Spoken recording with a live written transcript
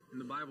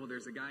Bible,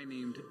 there's a guy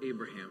named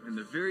Abraham, and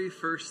the very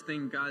first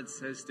thing God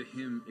says to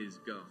him is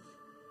go.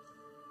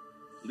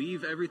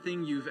 Leave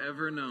everything you've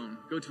ever known.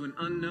 Go to an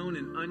unknown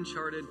and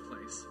uncharted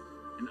place,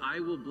 and I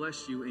will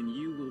bless you, and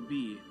you will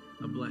be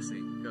a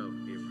blessing. Go,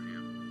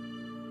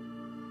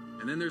 Abraham.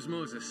 And then there's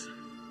Moses.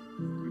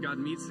 And God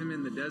meets him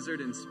in the desert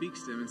and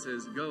speaks to him and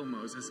says, go,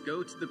 Moses,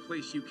 go to the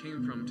place you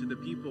came from, to the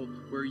people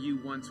where you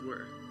once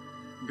were.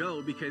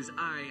 Go, because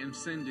I am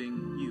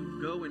sending you.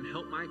 Go and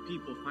help my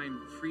people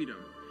find freedom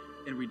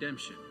and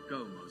redemption.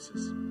 Go,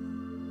 Moses.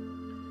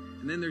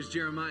 And then there's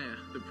Jeremiah,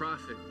 the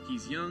prophet.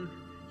 He's young,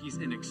 he's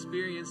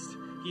inexperienced,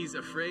 he's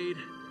afraid,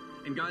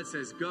 and God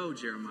says, go,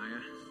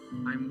 Jeremiah,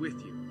 I'm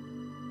with you.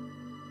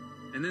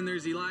 And then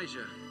there's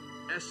Elijah,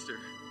 Esther,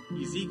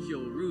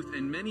 Ezekiel, Ruth,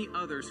 and many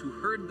others who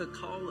heard the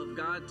call of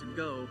God to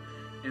go,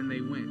 and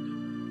they went.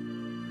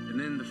 And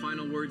then the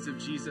final words of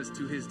Jesus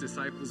to his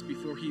disciples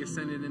before he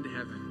ascended into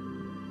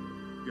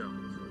heaven: go.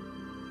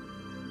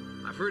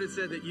 I've heard it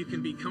said that you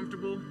can be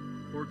comfortable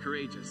or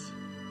courageous,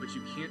 but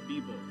you can't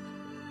be both.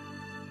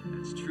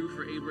 That's true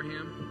for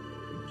Abraham,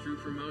 true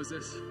for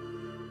Moses,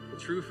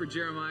 true for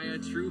Jeremiah,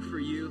 true for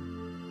you,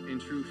 and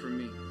true for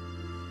me.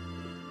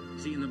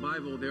 See, in the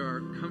Bible, there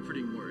are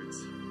comforting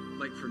words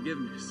like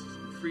forgiveness,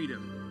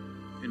 freedom,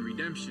 and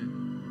redemption,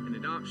 and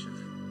adoption.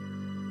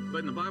 But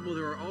in the Bible,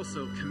 there are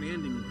also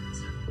commanding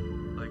words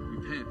like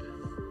repent,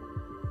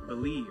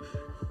 believe,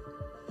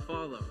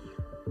 follow,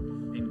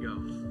 and go.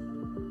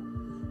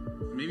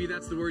 Maybe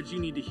that's the words you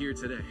need to hear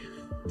today,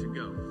 to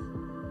go.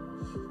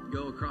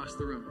 Go across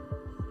the room,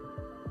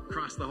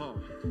 across the hall,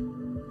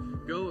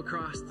 go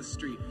across the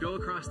street, go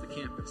across the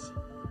campus,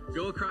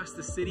 go across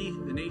the city,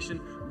 the nation,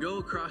 go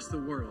across the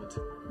world,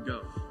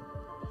 go.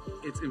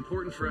 It's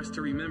important for us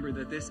to remember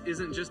that this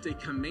isn't just a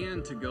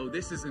command to go,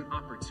 this is an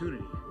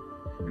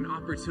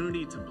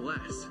opportunity to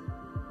bless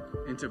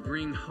and to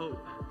bring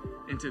hope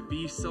and to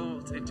be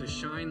salt and to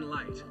shine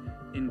light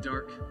in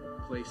dark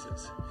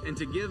places and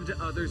to give to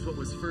others what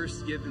was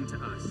first given to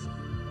us.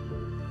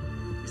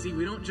 You see,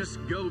 we don't just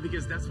go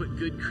because that's what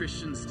good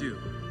Christians do.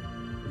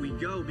 We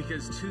go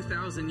because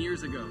 2,000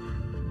 years ago,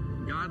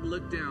 God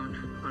looked down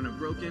on a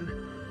broken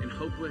and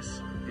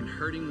hopeless and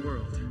hurting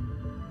world,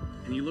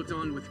 and he looked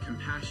on with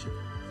compassion.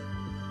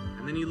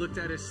 And then he looked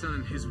at his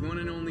son, his one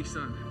and only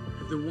son,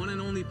 the one and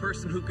only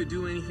person who could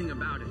do anything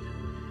about it.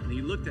 And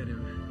he looked at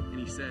him and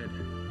he said,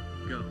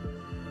 go.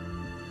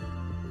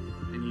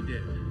 And he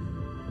did.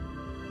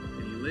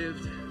 And he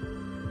lived,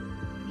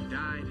 and he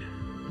died,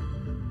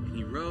 and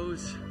he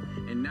rose,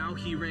 and now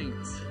he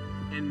reigns.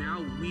 And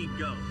now we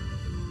go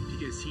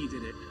because he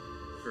did it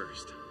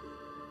first.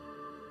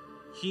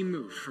 He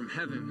moved from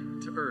heaven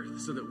to earth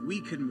so that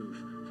we could move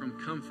from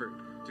comfort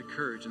to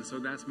courage. And so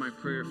that's my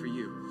prayer for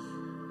you.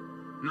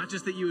 Not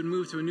just that you would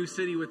move to a new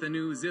city with a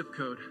new zip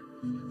code,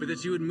 but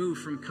that you would move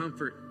from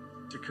comfort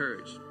to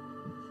courage.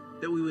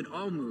 That we would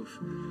all move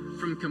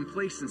from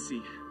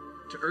complacency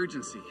to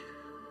urgency.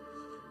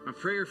 My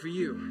prayer for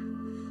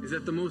you is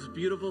that the most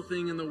beautiful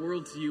thing in the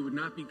world to you would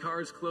not be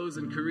cars, clothes,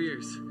 and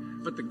careers,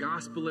 but the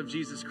gospel of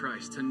Jesus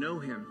Christ, to know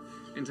him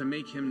and to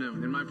make him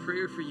known. And my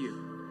prayer for you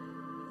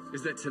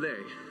is that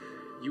today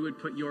you would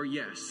put your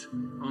yes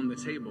on the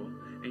table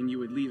and you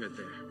would leave it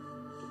there.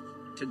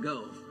 To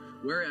go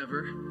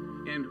wherever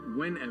and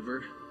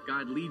whenever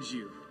God leads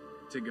you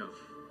to go.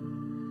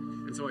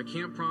 And so I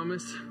can't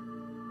promise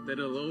that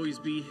it'll always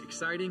be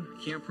exciting.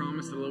 I can't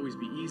promise it'll always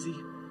be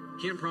easy.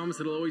 Can't promise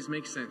it'll always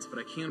make sense, but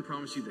I can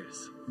promise you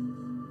this: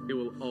 it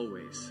will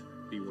always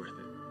be worth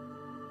it.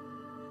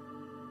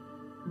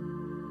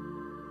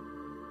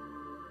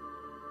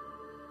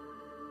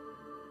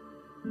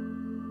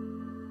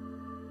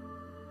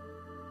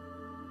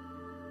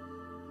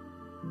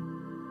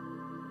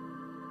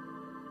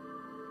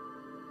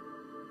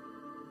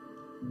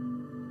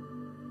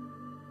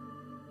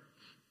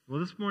 Well,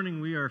 this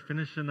morning we are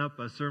finishing up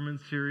a sermon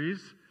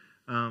series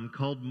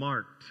called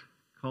Marked,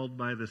 Called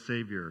by the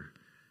Savior.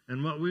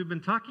 And what we've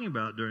been talking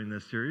about during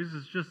this series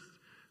is just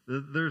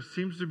that there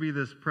seems to be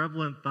this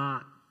prevalent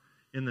thought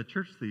in the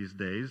church these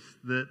days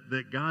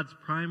that God's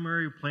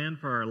primary plan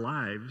for our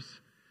lives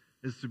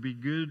is to be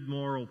good,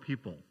 moral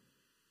people.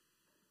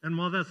 And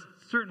while that's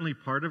certainly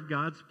part of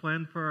God's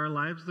plan for our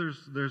lives,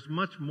 there's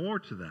much more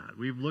to that.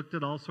 We've looked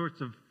at all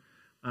sorts of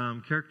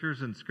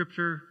characters in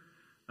Scripture,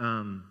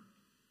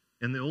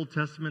 in the Old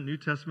Testament, New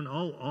Testament,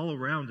 all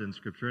around in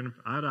Scripture. And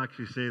I'd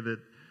actually say that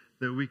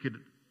we could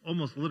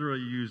almost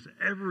literally use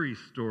every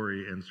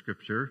story in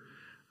Scripture.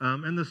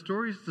 And the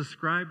stories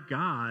describe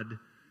God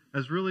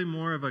as really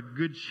more of a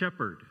good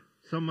shepherd,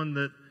 someone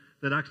that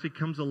actually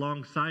comes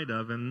alongside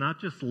of and not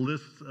just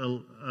lists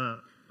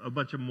a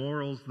bunch of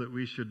morals that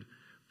we should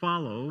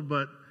follow,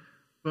 but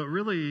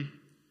really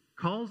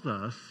calls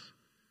us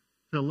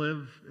to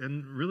live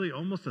in really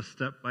almost a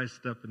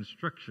step-by-step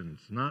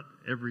instructions, not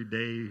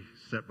everyday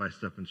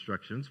step-by-step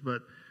instructions,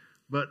 but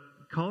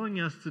calling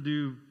us to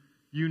do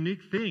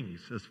unique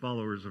things as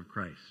followers of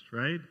Christ,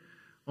 right?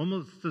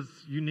 Almost as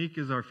unique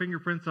as our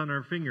fingerprints on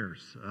our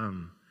fingers.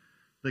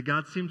 That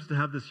God seems to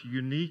have this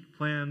unique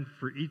plan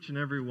for each and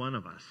every one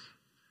of us.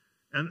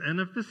 And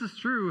if this is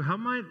true, how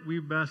might we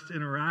best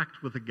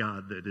interact with a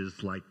God that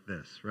is like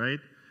this, right?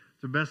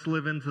 To best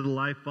live into the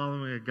life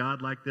following a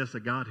God like this, a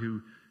God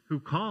who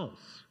calls.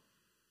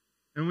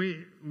 And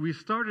we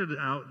started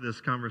out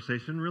this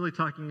conversation really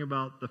talking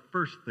about the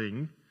first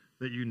thing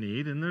that you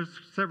need, and there's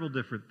several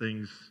different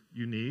things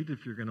you need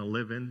if you're going to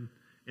live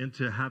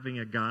into having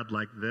a God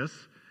like this.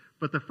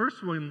 But the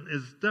first one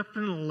is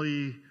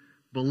definitely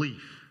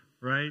belief,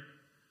 right?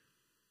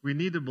 We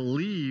need to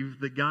believe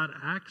that God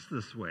acts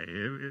this way.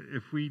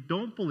 If we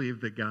don't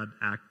believe that God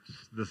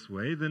acts this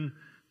way, then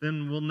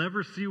we'll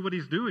never see what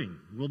he's doing.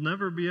 We'll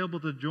never be able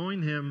to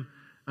join him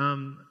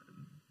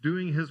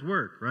doing his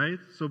work, right?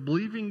 So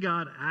believing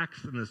God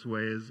acts in this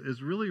way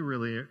is really,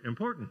 really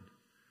important.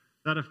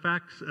 That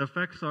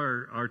affects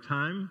our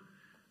time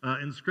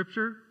in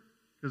Scripture,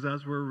 because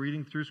as we're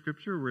reading through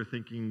Scripture, we're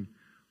thinking,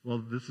 well,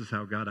 this is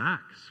how God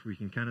acts. We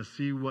can kind of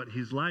see what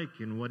he's like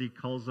and what he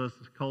calls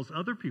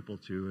other people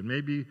to, and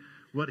maybe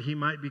what he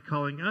might be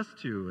calling us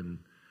to.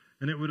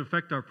 And it would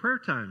affect our prayer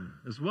time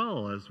as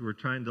well, as we're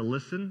trying to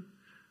listen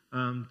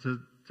to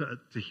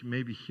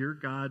maybe hear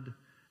God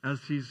as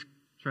he's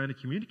trying to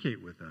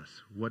communicate with us,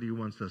 what he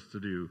wants us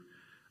to do.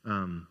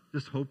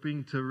 Just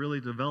hoping to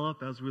really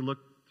develop as we look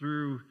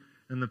through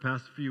in the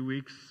past few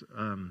weeks,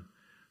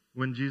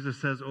 when Jesus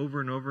says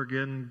over and over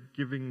again,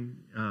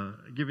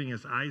 giving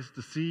us eyes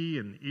to see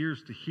and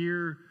ears to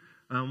hear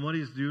what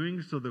he's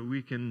doing so that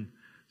we can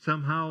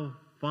somehow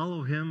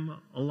follow him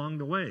along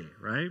the way,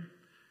 right?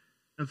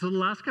 And so the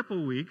last couple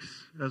of weeks,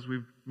 as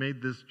we've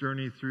made this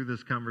journey through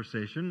this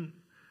conversation,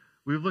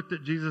 we've looked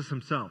at Jesus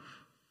himself.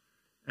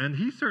 And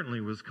he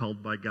certainly was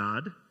called by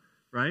God,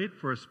 right,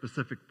 for a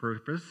specific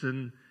purpose.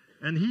 And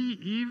he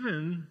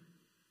even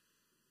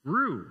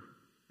grew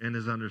in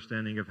his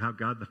understanding of how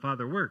God the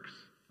Father works.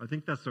 I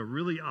think that's a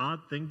really odd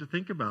thing to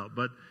think about.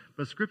 But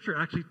Scripture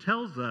actually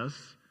tells us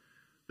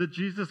that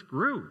Jesus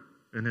grew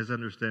in his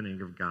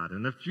understanding of God.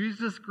 And if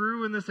Jesus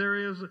grew in this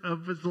area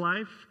of his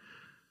life,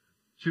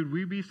 should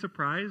we be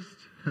surprised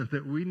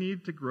that we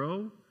need to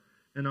grow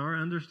in our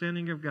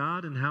understanding of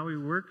God and how he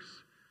works?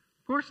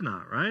 Of course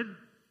not, right?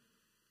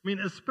 I mean,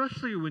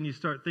 especially when you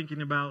start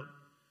thinking about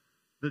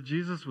that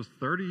Jesus was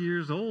 30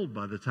 years old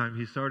by the time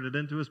he started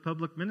into his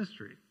public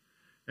ministry.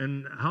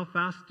 And how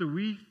fast do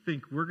we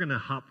think we're going to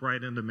hop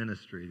right into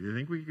ministry? Do you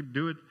think we could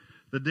do it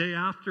the day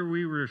after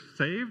we were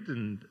saved?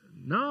 And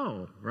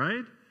no,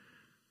 right?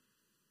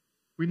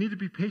 We need to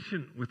be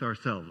patient with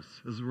ourselves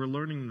as we're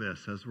learning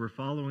this, as we're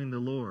following the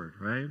Lord,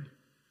 right?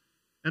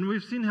 And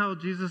we've seen how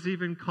Jesus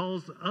even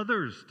calls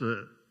others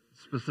to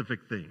specific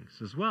things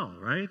as well,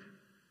 right?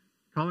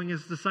 Calling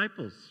his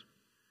disciples,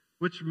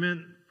 which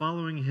meant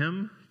following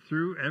him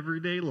through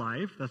everyday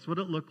life. That's what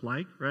it looked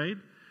like, right?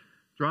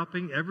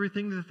 Dropping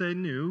everything that they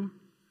knew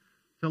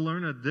to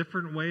learn a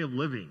different way of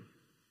living.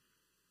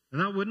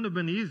 And that wouldn't have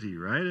been easy,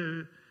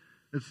 right?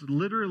 It's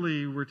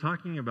literally, we're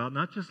talking about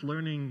not just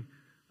learning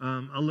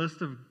a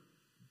list of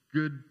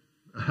good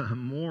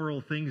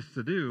moral things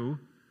to do,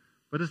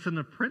 but it's an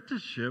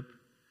apprenticeship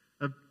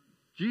of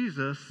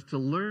Jesus to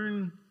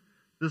learn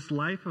this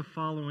life of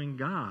following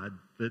God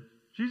that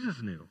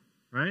Jesus knew,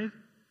 right?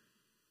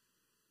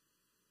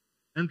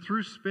 And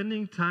through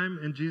spending time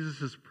in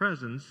Jesus'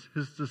 presence,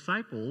 his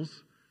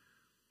disciples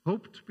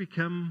hoped to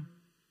become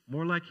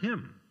more like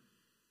him,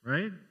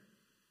 right?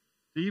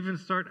 To even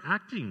start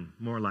acting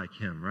more like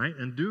him, right?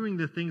 And doing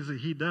the things that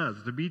he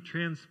does, to be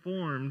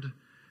transformed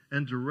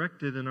and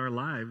directed in our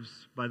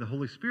lives by the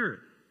Holy Spirit.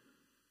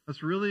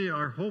 That's really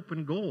our hope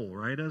and goal,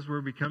 right? As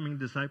we're becoming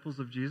disciples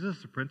of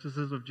Jesus,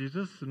 apprentices of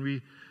Jesus, and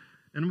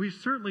we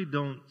certainly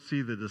don't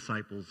see the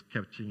disciples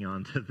catching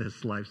on to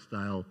this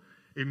lifestyle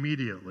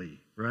immediately,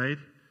 right?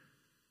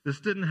 This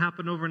didn't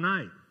happen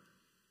overnight.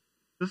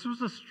 This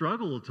was a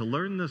struggle to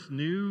learn this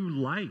new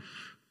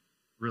life,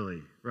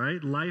 really,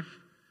 right? Life,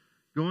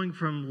 going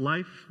from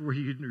life where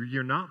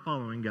you're not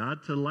following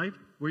God to life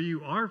where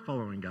you are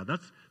following God.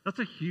 That's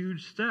a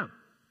huge step,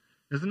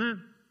 isn't it?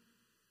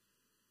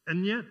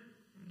 And yet,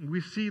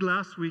 we see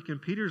last week in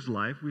Peter's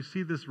life, we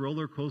see this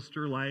roller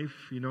coaster life,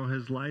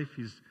 his life.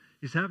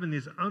 He's having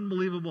these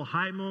unbelievable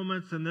high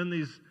moments and then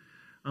these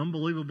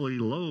unbelievably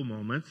low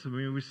moments. I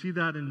mean, we see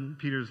that in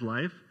Peter's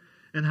life.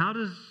 And how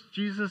does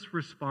Jesus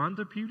respond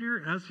to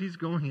Peter as he's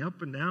going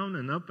up and down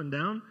and up and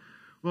down?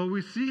 Well,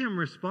 we see him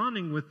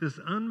responding with this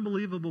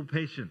unbelievable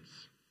patience,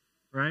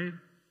 right?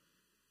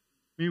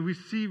 I mean, we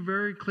see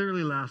very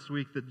clearly last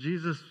week that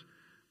Jesus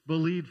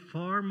believed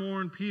far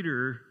more in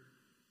Peter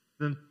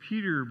than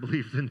Peter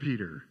believed in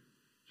Peter.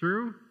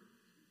 True?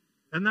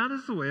 And that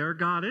is the way our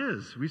God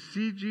is. We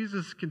see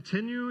Jesus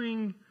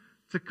continuing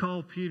to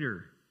call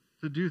Peter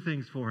to do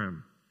things for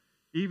him,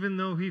 even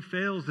though he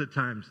fails at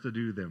times to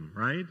do them,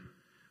 right?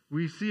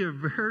 We see a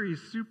very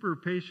super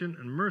patient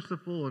and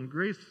merciful and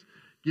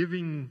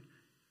grace-giving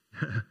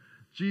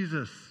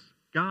Jesus,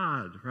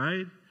 God,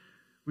 right?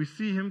 We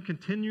see him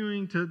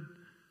continuing to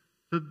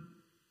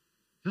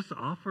just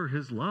offer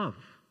his love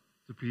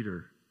to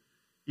Peter,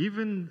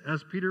 even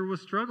as Peter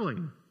was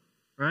struggling,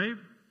 right?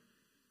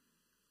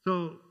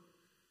 So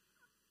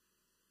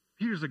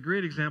here's a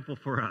great example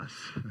for us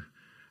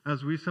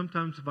as we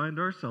sometimes find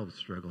ourselves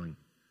struggling.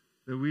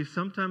 That we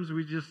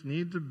just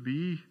need to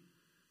be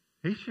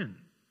patient.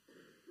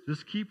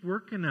 Just keep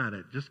working at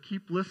it. Just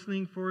keep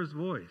listening for his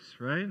voice,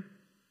 right?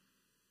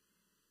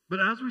 But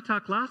as we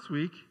talked last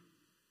week,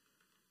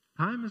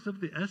 time is of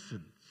the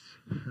essence.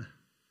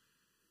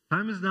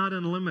 Time is not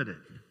unlimited.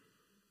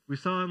 We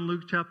saw in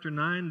Luke chapter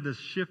 9 this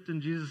shift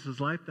in Jesus'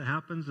 life that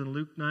happens in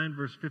Luke 9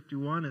 verse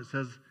 51. It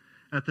says,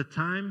 at the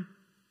time,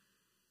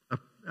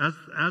 as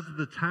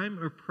the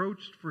time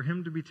approached for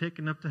him to be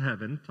taken up to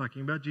heaven,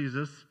 talking about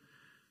Jesus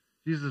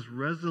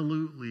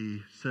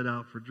resolutely set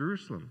out for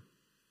Jerusalem.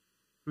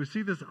 We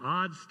see this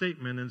odd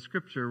statement in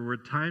Scripture where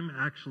time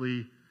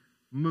actually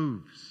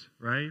moves,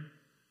 right?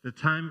 The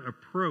time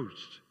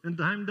approached. And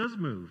time does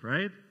move,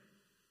 right?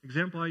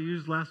 Example I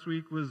used last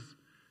week was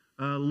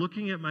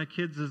looking at my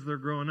kids as they're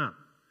growing up.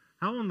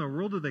 How in the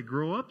world do they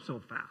grow up so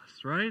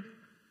fast, right?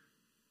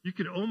 You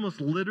could almost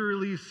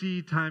literally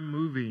see time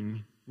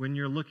moving when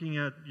you're looking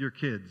at your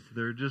kids.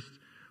 They're just,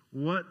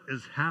 what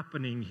is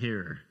happening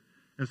here?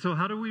 And so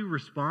how do we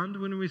respond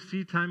when we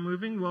see time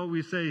moving? Well,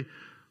 we say,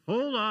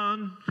 hold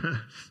on,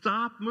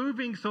 stop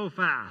moving so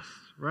fast,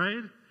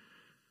 right?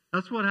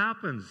 That's what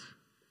happens.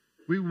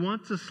 We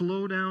want to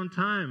slow down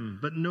time,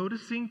 but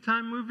noticing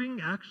time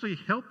moving actually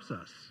helps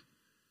us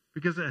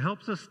because it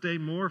helps us stay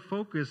more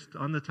focused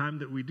on the time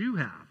that we do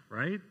have,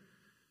 right?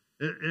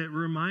 It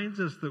reminds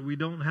us that we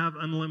don't have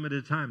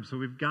unlimited time, so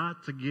we've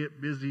got to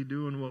get busy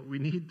doing what we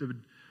need to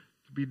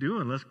be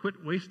doing. Let's quit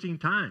wasting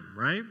time,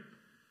 right?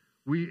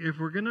 If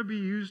we're going to be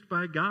used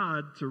by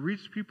God to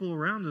reach people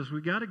around us,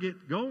 we got to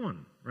get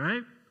going,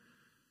 right?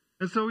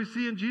 And so we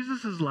see in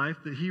Jesus' life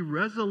that he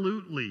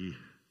resolutely,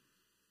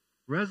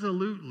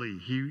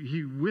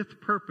 he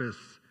with purpose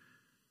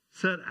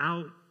set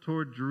out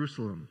toward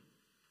Jerusalem.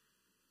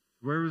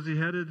 Where was he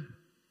headed?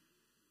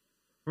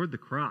 Toward the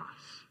cross,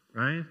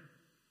 right?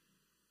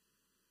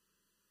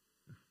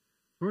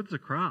 Towards the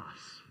cross.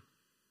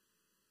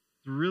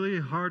 It's really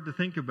hard to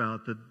think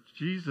about that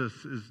Jesus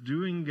is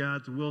doing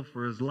God's will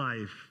for his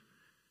life,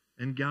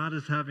 and God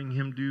is having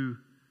him do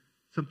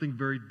something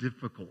very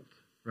difficult,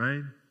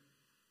 right?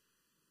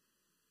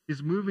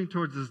 He's moving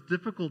towards this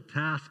difficult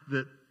task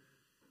that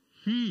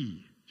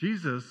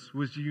Jesus,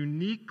 was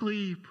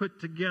uniquely put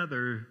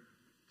together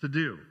to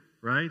do,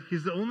 right?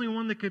 He's the only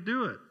one that could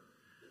do it.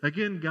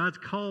 Again, God's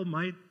call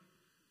might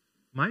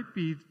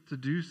be to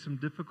do some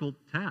difficult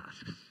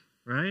tasks,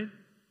 right?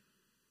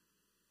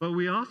 But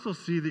we also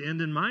see the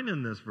end in mind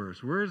in this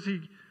verse. Where is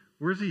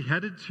he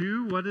headed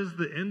to? What is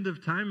the end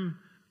of time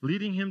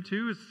leading him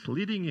to? It's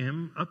leading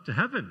him up to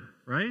heaven,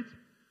 right?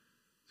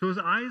 So his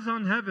eyes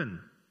on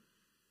heaven.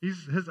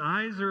 His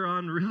eyes are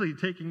on really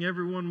taking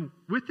everyone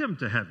with him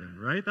to heaven,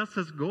 right? That's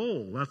his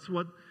goal. That's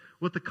what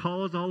the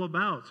call is all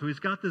about. So he's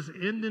got this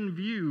end in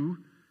view,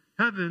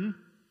 heaven.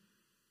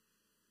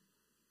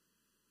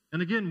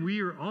 And again,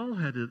 we are all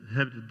headed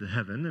to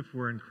heaven if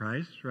we're in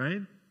Christ, right?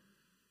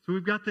 So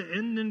we've got the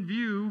end in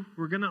view.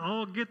 We're going to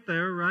all get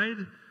there, right?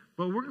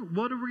 But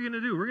what are we going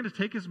to do? We're going to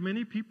take as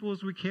many people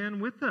as we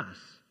can with us.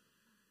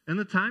 And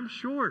the time's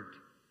short.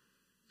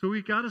 So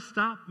we got to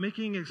stop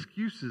making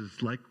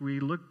excuses like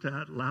we looked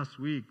at last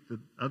week that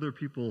other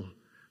people,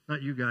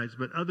 not you guys,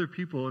 but other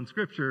people in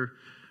Scripture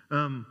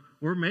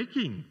were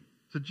making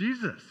to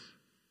Jesus.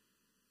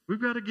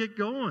 We've got to get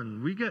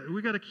going. We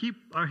got to keep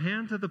our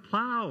hand to the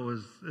plow,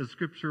 as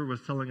Scripture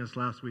was telling us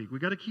last week. We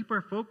got to keep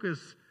our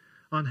focus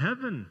on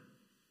heaven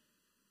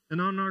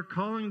and on our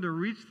calling to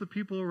reach the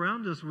people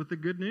around us with the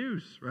good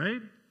news,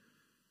 right?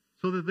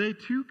 So that they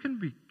too can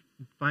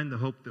find the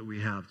hope that we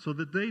have, so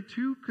that they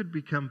too could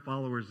become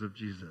followers of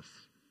Jesus.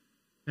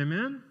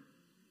 Amen?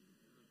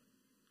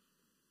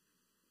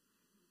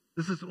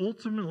 This is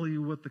ultimately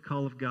what the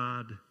call of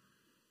God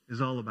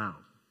is all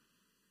about,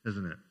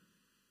 isn't it?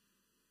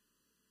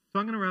 So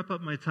I'm going to wrap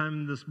up my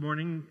time this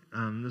morning,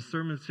 this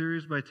sermon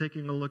series, by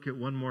taking a look at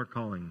one more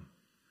calling.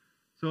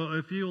 So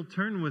if you'll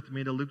turn with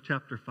me to Luke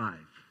chapter 5.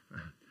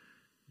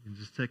 You can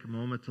just take a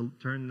moment to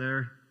turn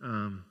there.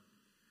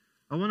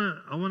 I want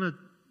to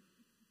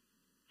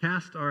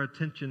cast our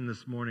attention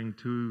this morning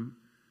to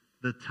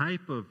the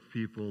type of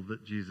people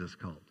that Jesus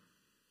called.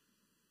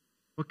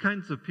 What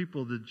kinds of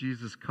people did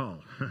Jesus call?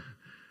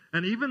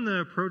 And even the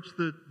approach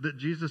that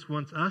Jesus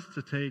wants us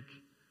to take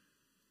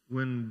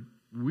when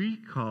we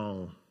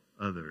call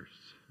others.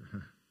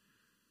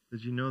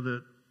 Did you know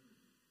that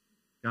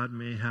God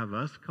may have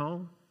us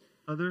call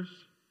others?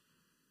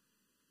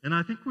 And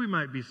I think we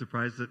might be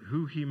surprised at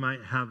who he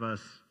might have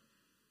us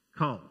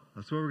call.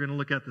 That's what we're going to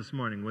look at this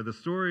morning. Where the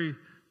story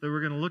that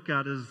we're going to look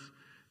at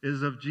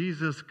is of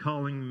Jesus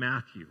calling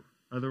Matthew,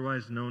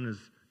 otherwise known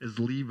as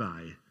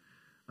Levi,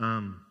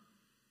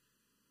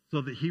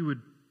 so that he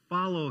would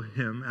follow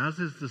him as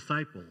his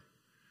disciple.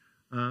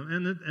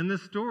 And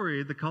this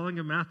story, the calling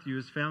of Matthew,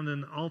 is found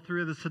in all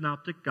three of the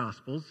synoptic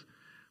gospels,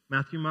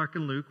 Matthew, Mark,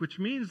 and Luke, which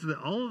means that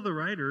all of the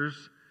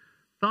writers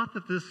thought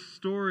that this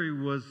story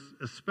was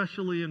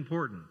especially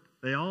important.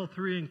 They all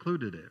three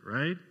included it,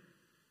 right?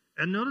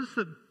 And notice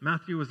that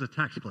Matthew was a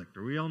tax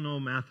collector. We all know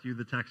Matthew,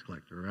 the tax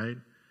collector, right?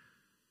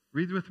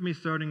 Read with me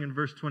starting in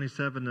verse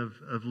 27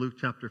 of Luke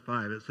chapter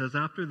 5. It says,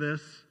 after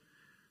this,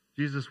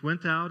 Jesus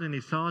went out and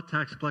he saw a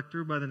tax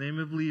collector by the name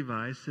of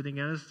Levi sitting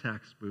at his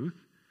tax booth.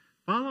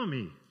 Follow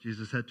me,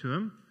 Jesus said to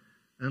him.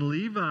 And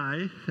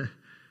Levi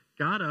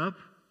got up,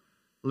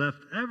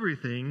 left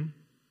everything,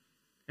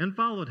 and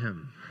followed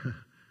him.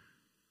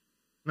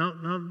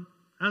 Now,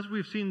 as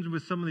we've seen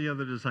with some of the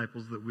other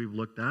disciples that we've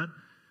looked at,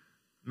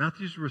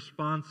 Matthew's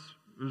response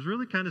was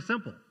really kind of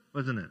simple,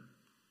 wasn't it?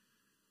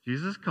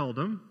 Jesus called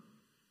him.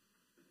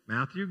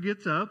 Matthew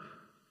gets up,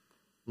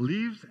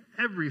 leaves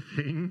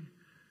everything,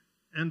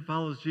 and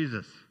follows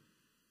Jesus.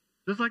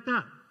 Just like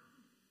that.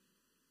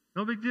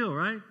 No big deal,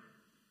 right?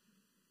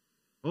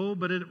 Oh,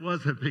 but it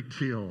was a big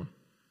deal.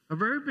 A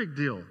very big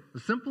deal.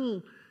 As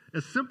simple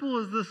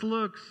as this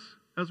looks,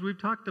 as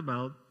we've talked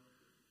about,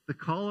 the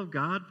call of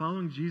God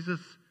following Jesus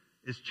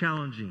is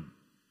challenging.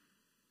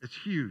 It's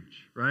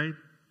huge, right?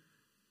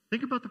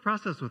 Think about the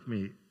process with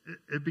me.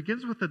 It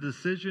begins with a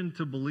decision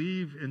to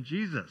believe in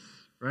Jesus,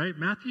 right?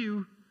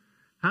 Matthew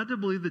had to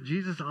believe that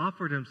Jesus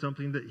offered him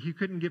something that he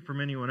couldn't get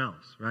from anyone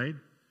else, right?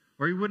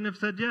 Or he wouldn't have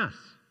said yes.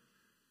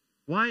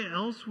 Why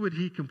else would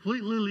he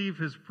completely leave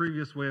his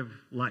previous way of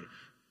life?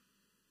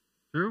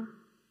 True?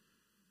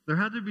 There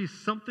had to be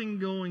something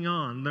going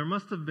on. There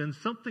must have been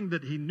something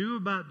that he knew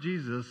about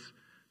Jesus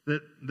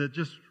that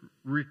just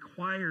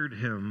required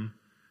him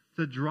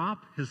to drop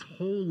his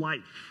whole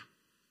life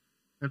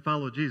and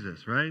follow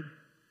Jesus, right?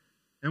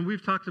 And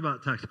we've talked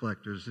about tax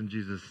collectors in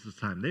Jesus'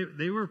 time.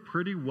 They were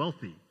pretty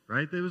wealthy,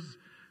 right? There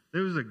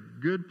was a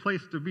good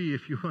place to be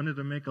if you wanted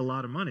to make a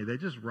lot of money. They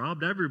just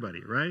robbed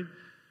everybody, right?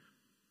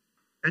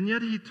 And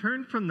yet he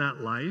turned from that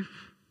life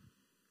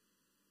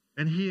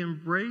and he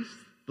embraced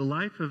the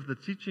life of the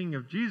teaching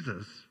of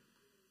Jesus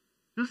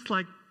just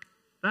like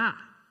that,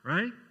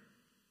 right?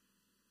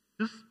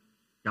 Just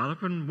got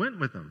up and went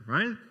with him,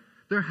 right?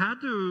 There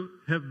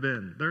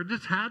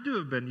just had to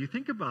have been. You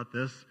think about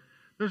this,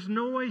 there's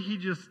no way he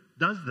just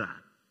does that.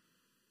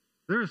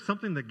 There is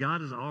something that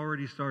God has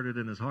already started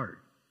in his heart.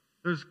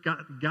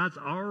 God's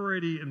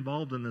already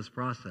involved in this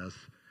process,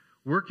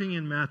 working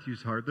in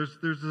Matthew's heart.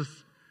 There's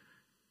this,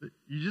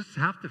 you just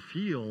have to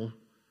feel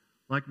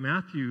like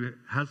Matthew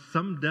has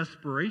some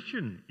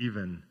desperation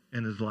even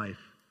in his life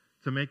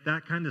to make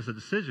that kind of a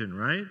decision,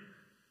 right?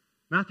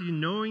 Matthew,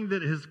 knowing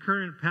that his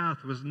current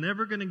path was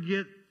never going to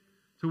get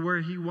to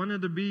where he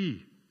wanted to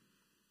be.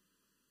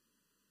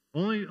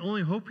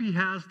 Only hope he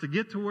has to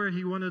get to where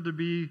he wanted to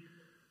be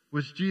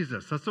was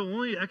Jesus. That's the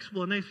only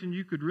explanation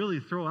you could really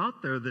throw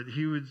out there, that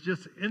he would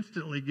just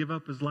instantly give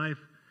up his life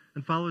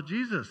and follow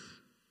Jesus.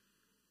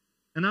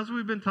 And as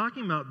we've been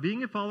talking about,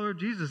 being a follower of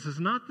Jesus is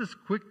not this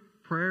quick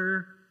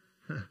prayer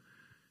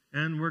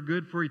and we're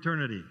good for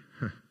eternity,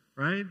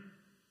 right?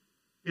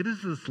 It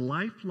is this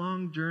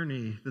lifelong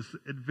journey, this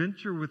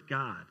adventure with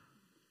God,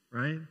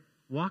 right?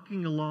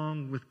 Walking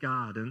along with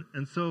God.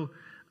 And so,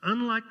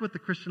 unlike what the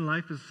Christian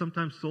life is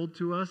sometimes sold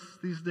to us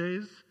these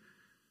days,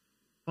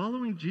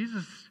 following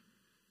Jesus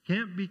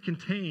can't be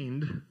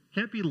contained,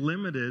 can't be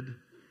limited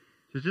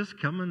to just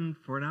coming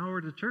for an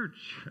hour to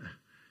church,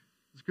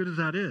 as good as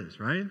that is,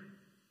 right?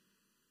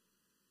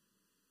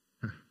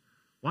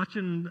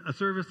 Watching a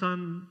service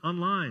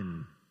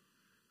online,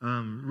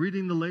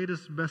 reading the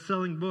latest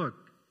best-selling book,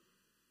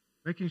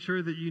 making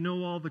sure that you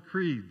know all the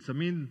creeds. I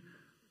mean,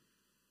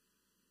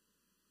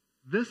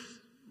 this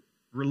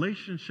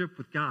relationship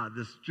with God,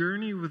 this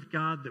journey with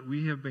God that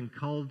we have been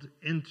called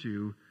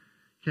into,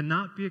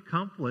 cannot be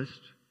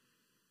accomplished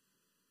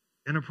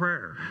in a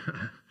prayer.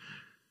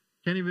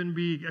 Can't even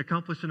be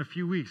accomplished in a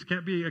few weeks.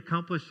 Can't be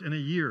accomplished in a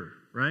year,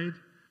 right?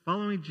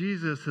 Following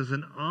Jesus is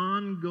an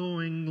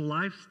ongoing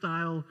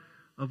lifestyle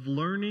of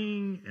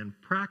learning and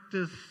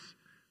practice,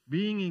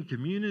 being in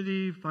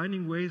community,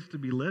 finding ways to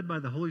be led by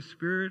the Holy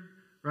Spirit,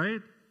 right?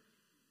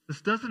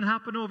 This doesn't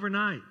happen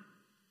overnight.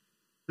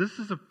 This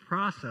is a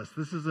process.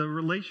 This is a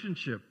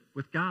relationship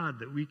with God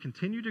that we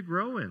continue to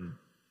grow in.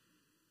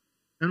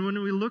 And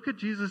when we look at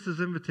Jesus'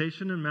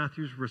 invitation and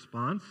Matthew's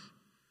response,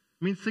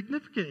 I mean,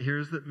 significant here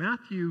is that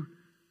Matthew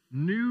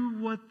knew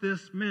what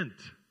this meant.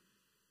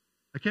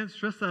 I can't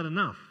stress that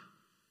enough.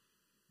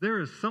 There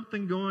is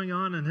something going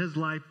on in his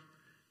life.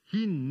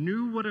 He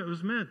knew what it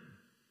was meant.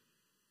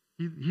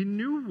 He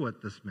knew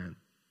what this meant.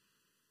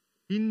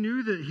 He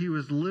knew that he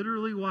was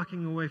literally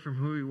walking away from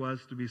who he was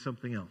to be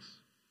something else.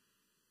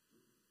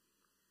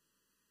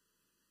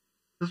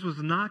 This was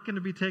not going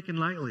to be taken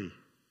lightly.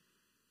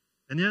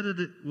 And yet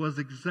it was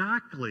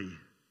exactly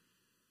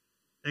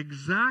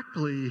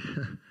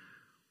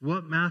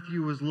what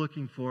Matthew was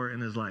looking for in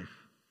his life.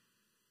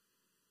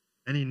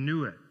 And he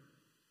knew it.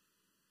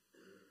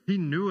 He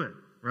knew it,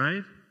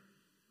 right?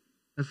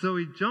 And so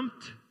he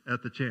jumped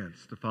at the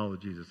chance to follow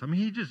Jesus. I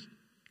mean,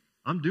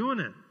 I'm doing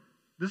it.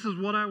 This is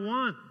what I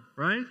want,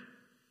 right?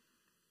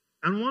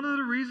 And one of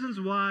the reasons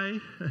why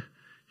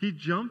he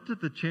jumped at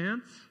the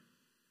chance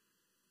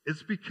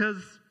is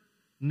because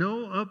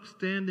no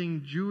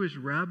upstanding Jewish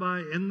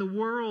rabbi in the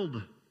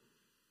world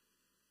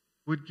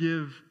would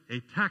give a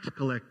tax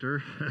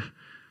collector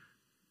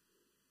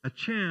a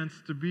chance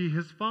to be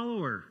his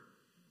follower,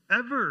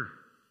 ever.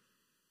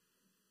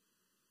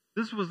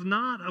 This was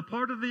not a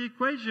part of the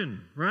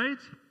equation, right?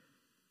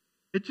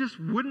 It just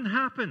wouldn't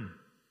happen.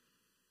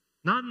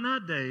 Not in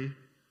that day.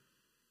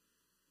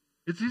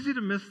 It's easy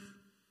to miss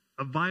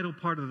a vital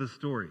part of the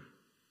story.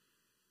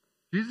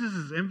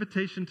 Jesus'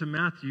 invitation to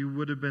Matthew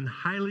would have been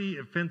highly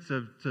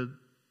offensive to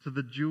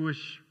the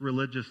Jewish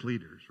religious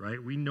leaders,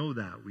 right? We know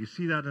that. We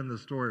see that in the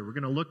story. We're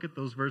going to look at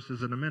those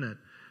verses in a minute.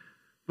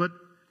 But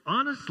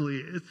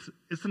honestly,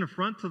 it's an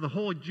affront to the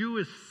whole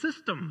Jewish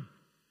system.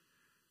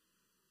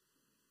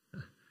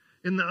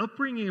 In the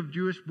upbringing of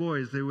Jewish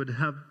boys, they would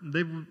have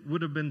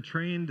been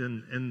trained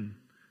in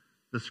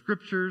the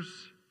scriptures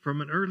from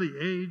an early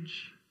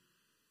age.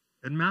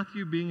 And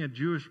Matthew, being a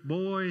Jewish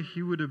boy,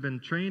 he would have been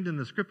trained in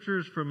the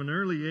scriptures from an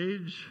early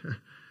age.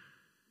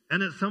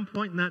 And at some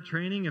point in that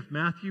training, if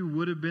Matthew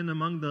would have been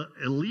among the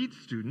elite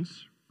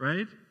students,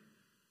 right?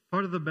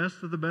 Part of the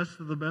best of the best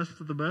of the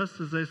best of the best,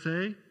 as they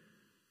say,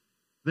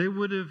 they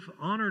would have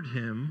honored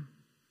him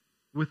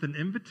with an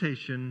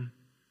invitation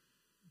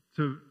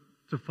to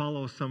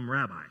follow some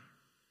rabbi.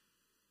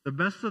 The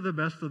best of the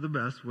best of the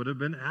best would have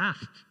been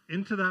asked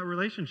into that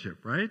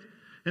relationship, right?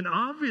 And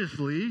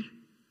obviously,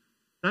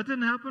 that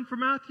didn't happen for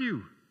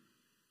Matthew.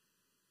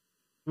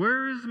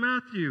 Where is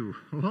Matthew?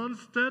 Well,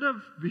 instead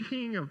of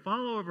being a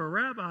follower of a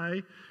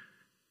rabbi,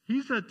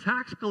 he's a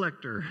tax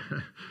collector.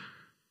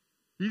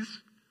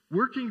 He's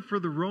working for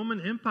the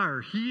Roman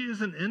Empire. He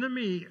is an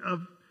enemy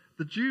of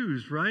the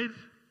Jews, right?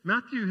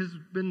 Matthew has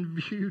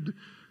been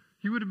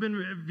he would have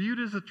been viewed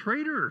as a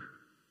traitor.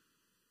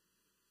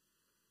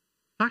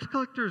 Tax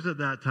collectors at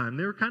that time,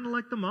 they were kind of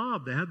like the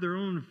mob. They had their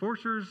own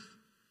enforcers.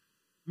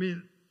 I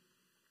mean,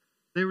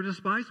 they were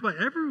despised by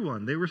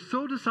everyone. They were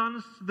so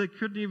dishonest they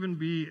couldn't even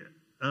be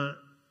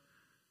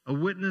a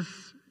witness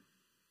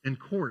in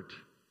court.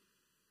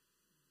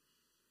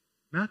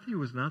 Matthew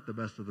was not the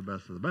best of the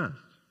best of the best.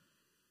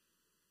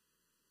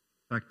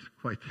 In fact,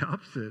 quite the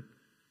opposite.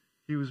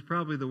 He was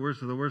probably the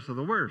worst of the worst of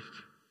the worst.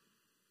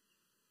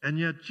 And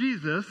yet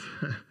Jesus,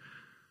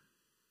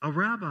 a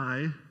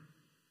rabbi,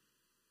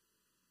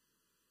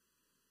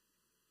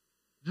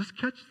 just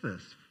catch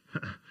this.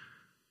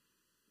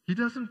 He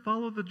doesn't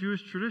follow the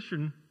Jewish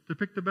tradition to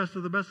pick the best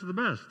of the best of the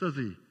best, does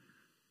he?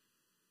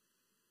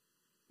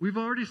 We've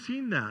already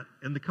seen that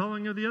in the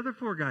calling of the other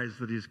four guys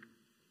that he's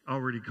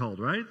already called,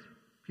 right?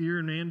 Peter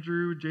and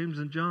Andrew, James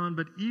and John,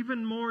 but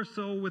even more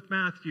so with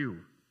Matthew.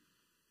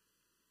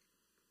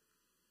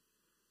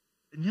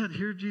 And yet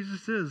here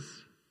Jesus is.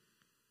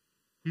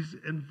 He's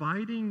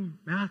inviting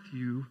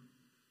Matthew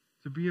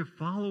to be a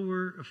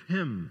follower of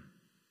him.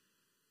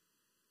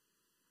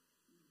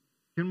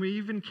 Can we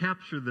even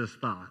capture this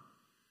thought?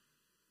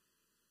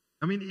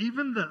 I mean,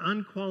 even the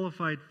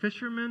unqualified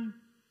fishermen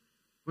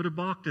would have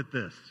balked at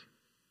this.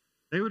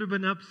 They would have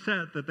been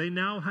upset that they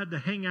now had to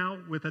hang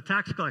out with a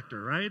tax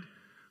collector, right?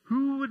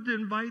 Who would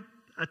invite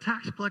a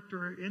tax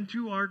collector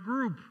into our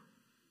group,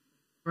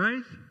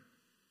 right?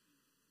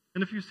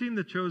 And if you've seen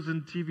the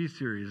Chosen TV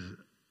series,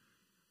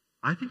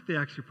 I think they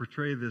actually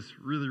portray this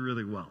really,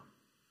 really well.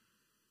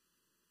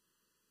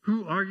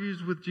 Who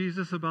argues with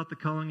Jesus about the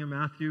calling of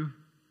Matthew?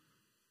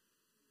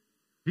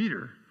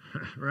 Peter,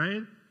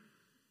 right?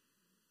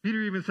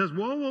 Peter even says,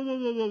 whoa, whoa, whoa,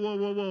 whoa, whoa, whoa,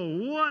 whoa,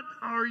 whoa. What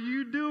are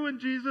you doing,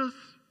 Jesus?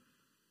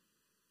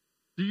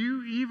 Do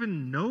you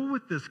even know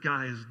what this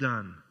guy has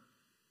done?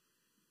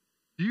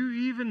 Do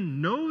you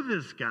even know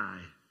this guy?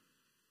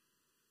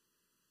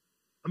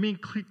 I mean,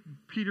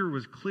 Peter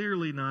was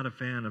clearly not a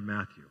fan of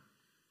Matthew.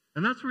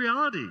 And that's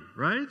reality,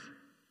 right?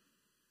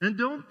 And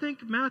don't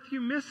think Matthew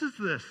misses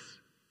this.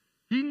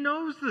 He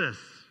knows this,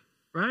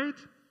 right?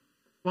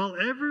 While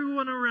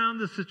everyone around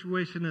the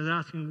situation is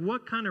asking,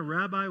 what kind of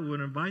rabbi would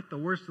invite the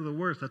worst of the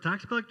worst? A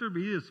tax collector to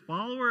be his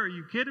follower? Are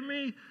you kidding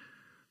me?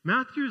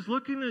 Matthew's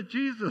looking at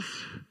Jesus,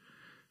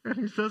 and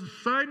he says,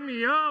 sign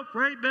me up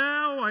right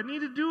now. I need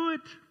to do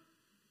it.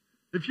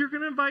 If you're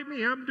going to invite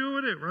me, I'm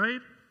doing it,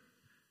 right?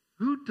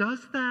 Who does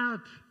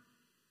that?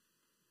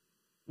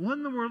 What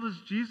in the world is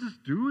Jesus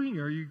doing?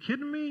 Are you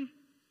kidding me?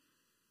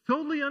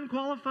 Totally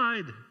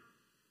unqualified.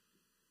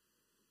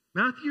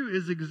 Matthew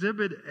is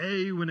exhibit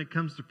A when it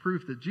comes to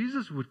proof that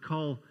Jesus would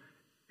call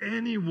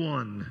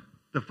anyone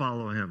to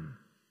follow him.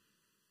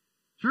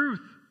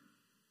 Truth.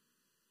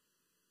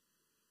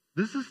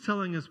 This is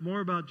telling us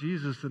more about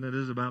Jesus than it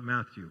is about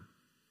Matthew.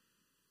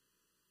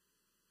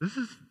 This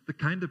is the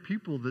kind of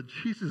people that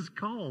Jesus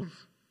calls.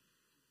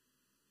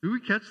 Do we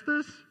catch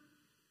this?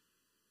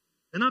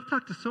 And I've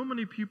talked to so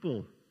many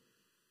people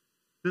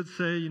that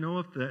say, you know,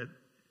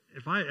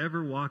 if I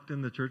ever walked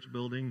in the church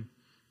building,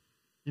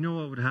 you know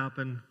what would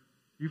happen?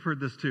 You've heard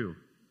this too,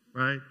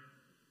 right?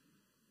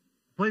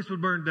 The place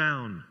would burn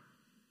down.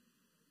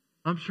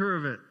 I'm sure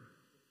of it.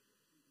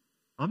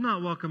 I'm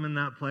not welcome in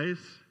that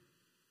place.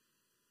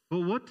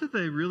 But what do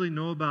they really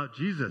know about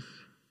Jesus?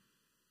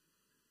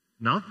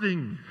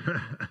 Nothing.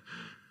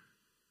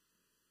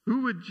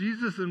 Who would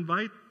Jesus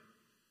invite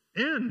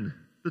in?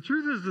 The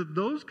truth is that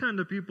those kind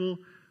of people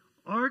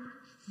are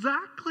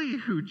exactly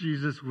who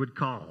Jesus would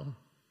call,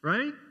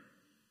 right?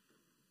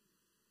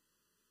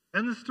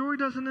 And the story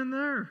doesn't end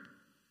there.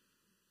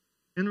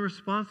 In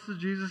response to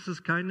Jesus'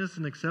 kindness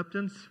and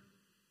acceptance,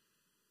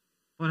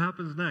 what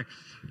happens next?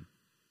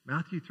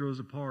 Matthew throws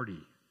a party.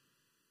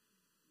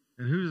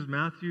 And who does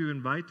Matthew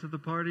invite to the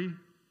party?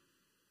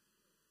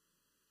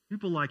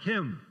 People like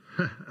him.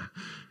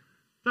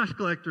 Tax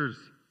collectors.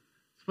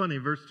 It's funny,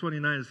 verse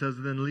 29, it says,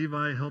 Then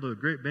Levi held a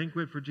great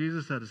banquet for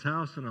Jesus at his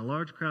house, and a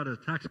large crowd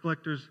of tax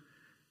collectors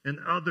and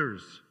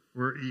others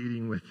were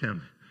eating with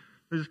him.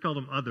 They just called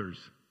them others.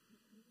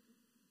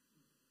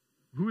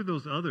 Who are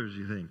those others,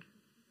 you think?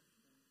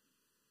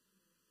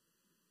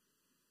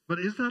 But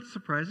is that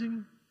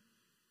surprising?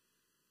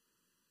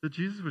 That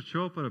Jesus would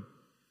show up at a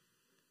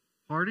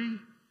party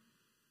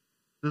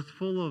that's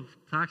full of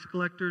tax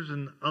collectors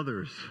and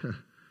others.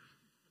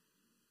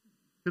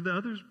 Could the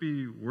others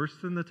be worse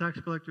than the tax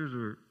collectors?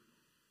 Or,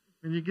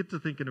 and you get to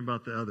thinking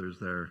about the others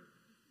there.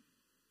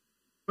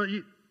 But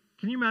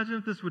can you imagine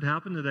if this would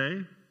happen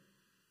today?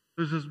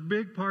 There's this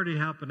big party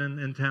happening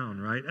in town,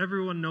 right?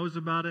 Everyone knows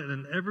about it,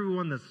 and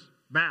everyone that's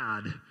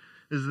bad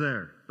is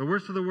there. The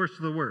worst of the worst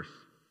of the worst.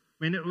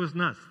 I mean, it was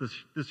nuts,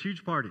 this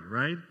huge party,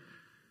 right?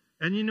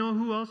 And you know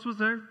who else was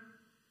there?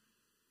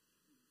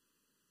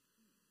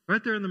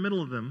 Right there in the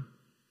middle of them,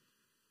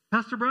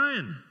 Pastor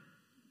Brian.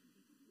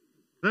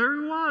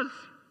 There he was.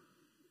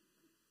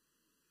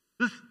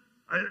 This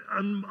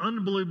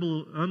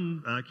unbelievable,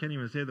 I can't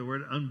even say the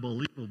word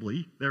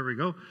unbelievably. There we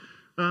go.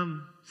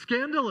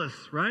 Scandalous,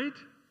 right?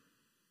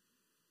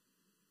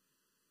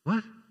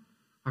 What?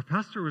 Our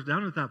pastor was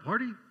down at that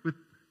party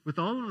with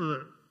all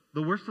of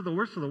the worst of the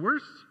worst of the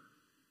worst?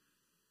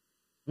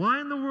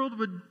 Why in the world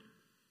would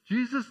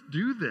Jesus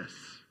do this?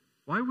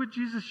 Why would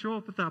Jesus show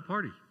up at that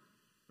party?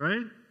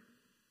 Right?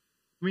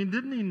 I mean,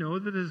 didn't he know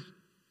that his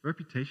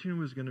reputation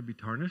was going to be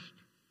tarnished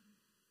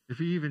if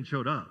he even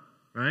showed up,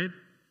 right?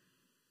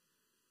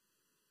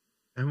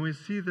 And we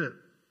see that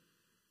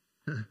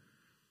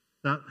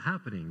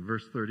happening.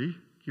 Verse 30,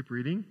 keep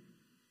reading.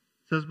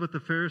 It says, But the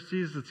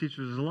Pharisees, the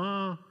teachers of the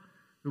law,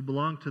 who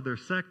belonged to their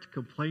sect,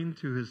 complained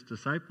to his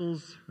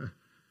disciples.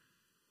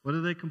 What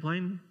do they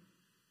complain?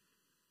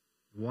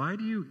 Why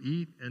do you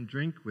eat and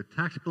drink with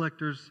tax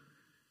collectors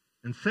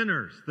and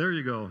sinners? There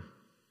you go.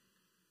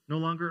 No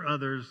longer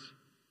others.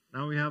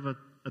 Now we have a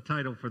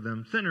title for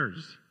them,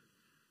 sinners.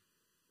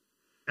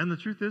 And the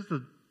truth is,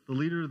 the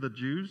leader of the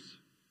Jews,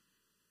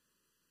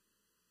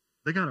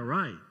 they got it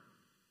right.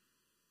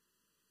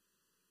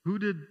 Who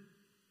did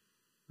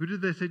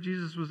they say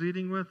Jesus was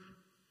eating with?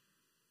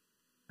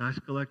 Tax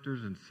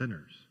collectors and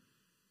sinners.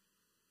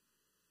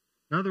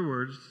 In other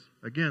words,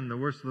 again, the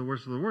worst of the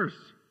worst of the worst.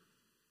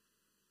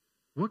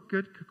 What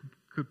good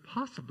could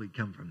possibly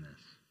come from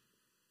this?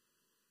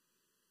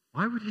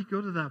 Why would he go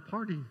to that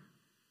party?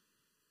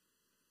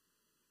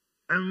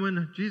 And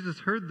when Jesus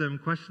heard them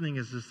questioning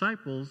his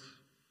disciples,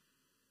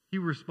 he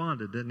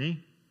responded, didn't he?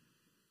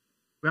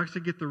 We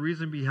actually get the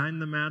reason behind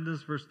the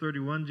madness. Verse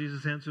 31,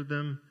 Jesus answered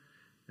them,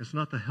 It's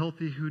not the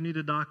healthy who need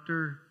a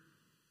doctor,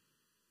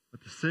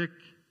 but the sick.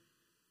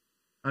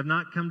 I've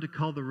not come to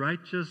call the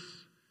righteous,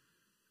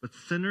 but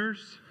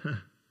sinners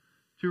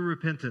to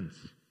repentance.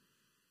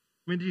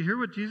 I mean, do you hear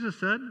what Jesus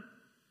said?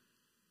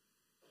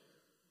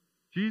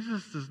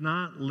 Jesus does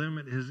not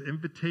limit his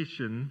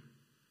invitation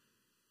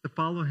to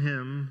follow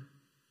him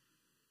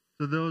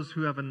to those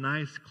who have a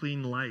nice,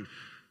 clean life.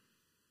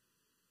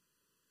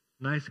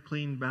 Nice,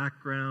 clean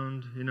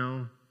background, you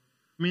know.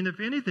 I mean, if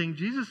anything,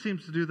 Jesus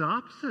seems to do the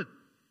opposite.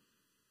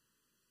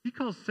 He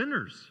calls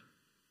sinners,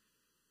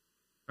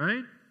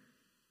 right?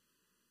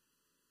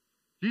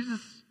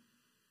 Jesus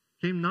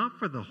came not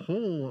for the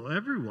whole,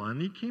 everyone.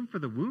 He came for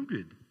the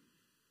wounded.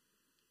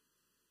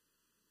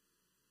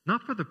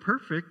 Not for the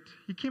perfect.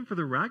 He came for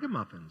the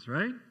ragamuffins,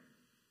 right?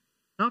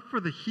 Not for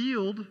the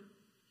healed.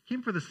 He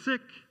came for the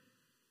sick.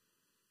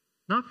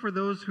 Not for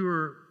those who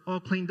are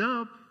all cleaned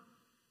up,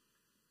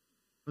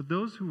 but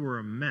those who were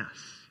a mess.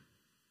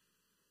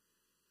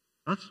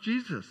 That's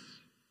Jesus.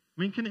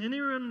 I mean, can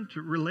anyone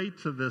relate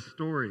to this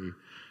story?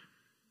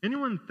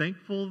 Anyone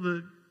thankful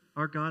that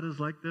our God is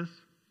like this?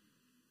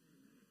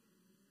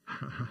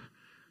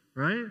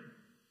 Right?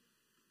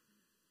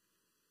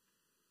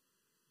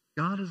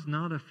 God is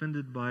not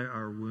offended by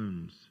our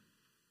wounds.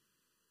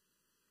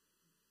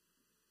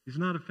 He's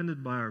not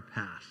offended by our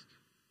past.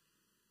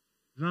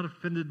 He's not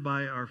offended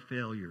by our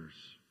failures,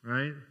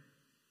 right?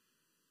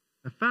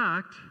 In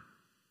fact,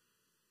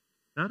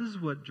 that is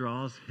what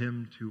draws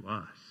him to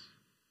us.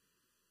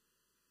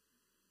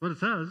 What it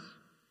says,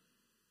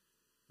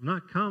 I've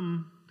not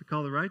come to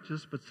call the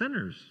righteous, but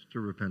sinners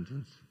to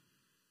repentance.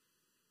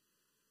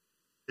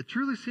 It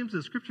truly seems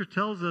that Scripture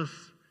tells us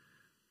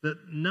that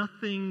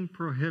nothing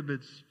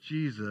prohibits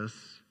Jesus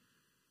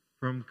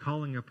from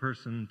calling a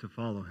person to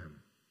follow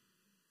him.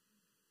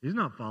 He's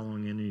not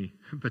following any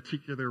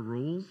particular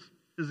rules,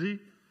 is he?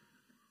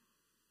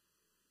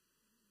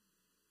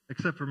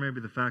 Except for maybe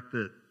the fact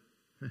that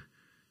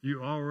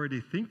you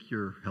already think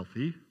you're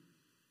healthy.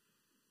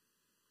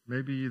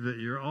 Maybe that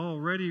you're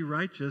already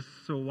righteous,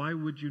 so why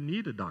would you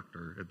need a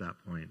doctor at that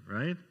point,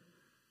 right?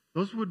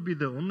 Those would be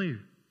the only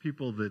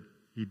people that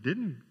he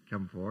didn't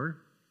come for,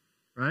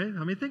 right?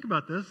 I mean, think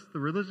about this. The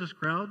religious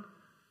crowd,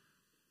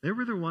 they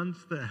were the ones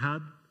that had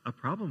a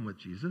problem with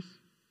Jesus.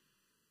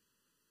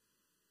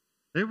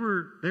 They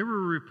were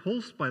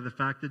repulsed by the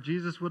fact that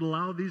Jesus would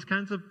allow these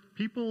kinds of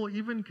people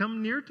even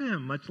come near to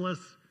him, much less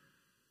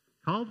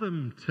call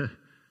them to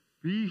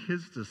be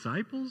his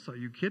disciples. Are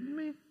you kidding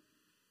me?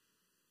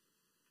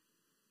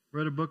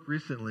 Read a book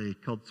recently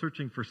called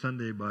Searching for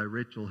Sunday by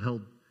Rachel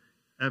Held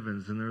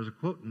Evans, and there's a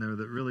quote in there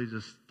that really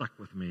just stuck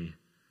with me.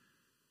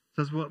 It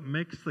says, what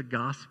makes the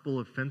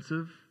gospel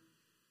offensive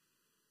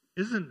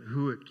isn't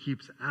who it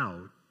keeps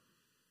out,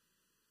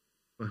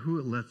 but who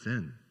it lets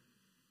in.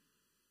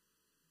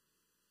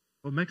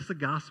 What makes the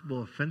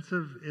gospel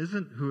offensive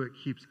isn't who it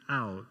keeps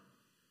out,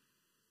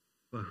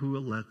 but who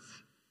it lets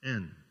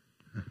in.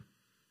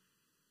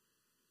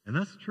 And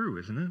that's true,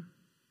 isn't it?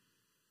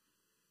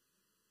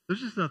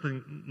 There's just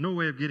no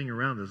way of getting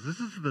around this. This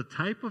is the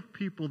type of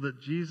people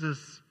that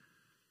Jesus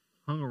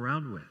hung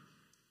around with.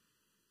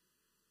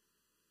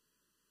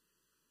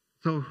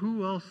 So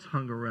who else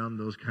hung around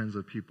those kinds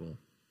of people?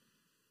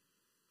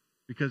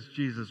 Because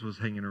Jesus was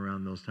hanging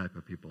around those type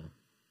of people.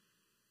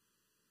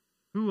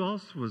 Who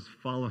else was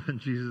following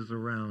Jesus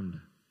around?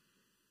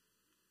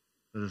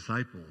 The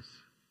disciples.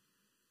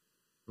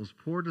 Those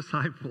poor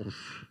disciples.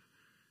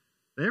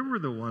 They were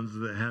the ones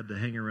that had to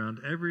hang around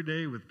every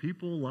day with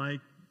people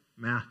like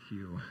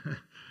Matthew.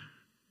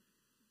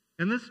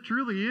 And this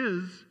truly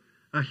is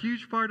a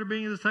huge part of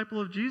being a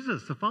disciple of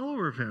Jesus, a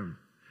follower of him.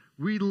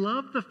 We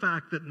love the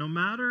fact that no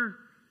matter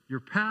your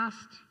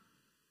past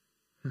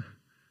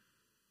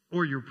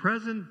or your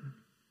present,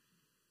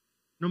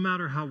 no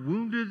matter how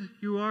wounded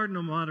you are,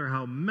 no matter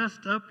how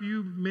messed up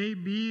you may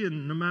be,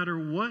 and no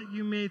matter what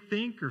you may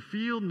think or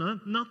feel,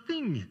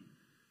 nothing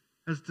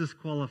has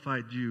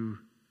disqualified you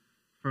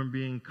from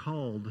being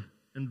called,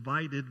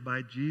 invited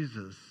by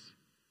Jesus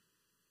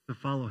to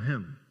follow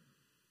him.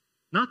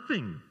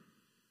 Nothing,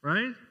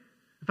 right?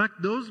 In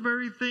fact, those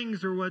very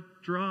things are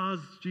what draws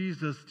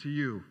Jesus to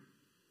you.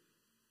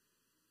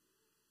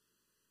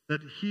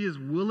 That he is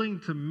willing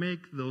to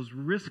make those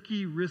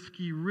risky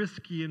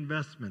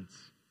investments.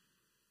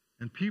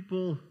 And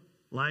people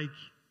like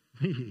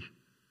me,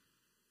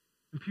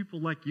 and people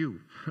like you,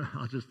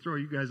 I'll just throw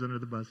you guys under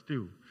the bus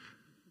too.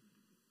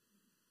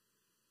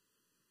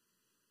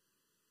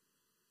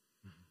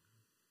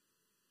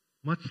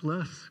 Much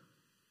less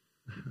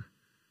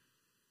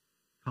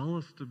call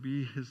us to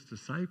be his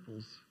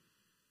disciples,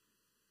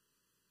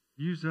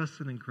 use us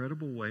in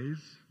incredible ways.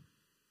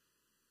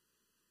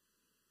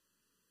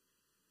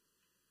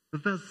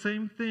 But that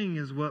same thing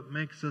is what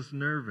makes us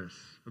nervous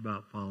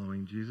about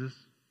following Jesus.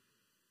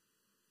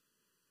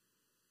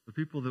 The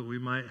people that we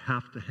might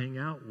have to hang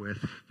out with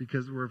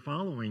because we're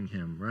following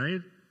him,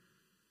 right?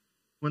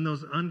 When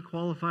those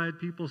unqualified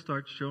people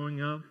start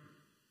showing up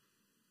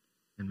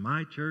in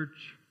my church,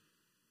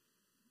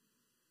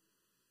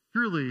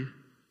 truly,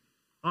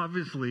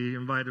 obviously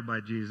invited by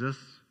Jesus,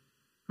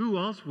 who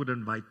else would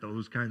invite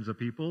those kinds of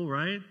people,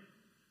 right?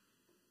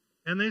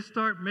 And they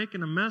start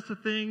making a mess of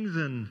things,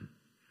 and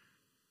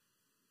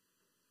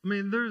I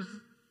mean, there's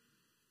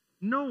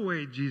no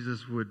way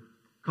Jesus would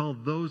call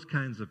those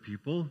kinds of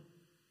people.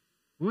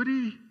 Would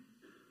he?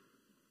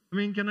 I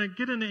mean, can I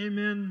get an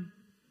amen?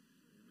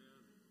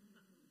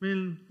 I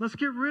mean, let's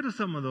get rid of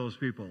some of those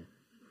people.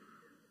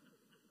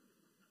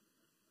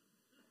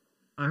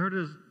 I heard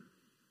a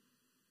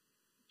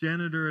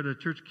janitor at a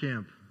church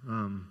camp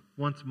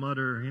once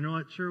mutter, you know,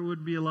 it sure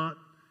would be a lot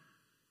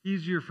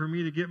easier for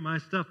me to get my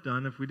stuff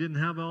done if we didn't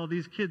have all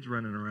these kids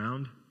running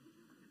around.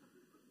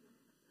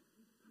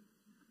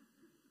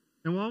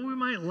 And while we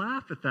might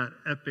laugh at that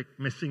epic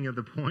missing of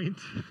the point,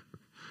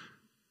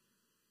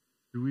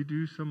 do we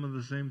do some of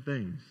the same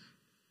things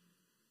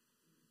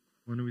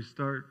when we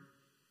start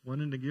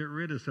wanting to get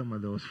rid of some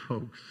of those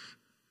folks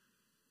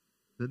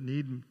that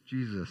need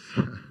Jesus?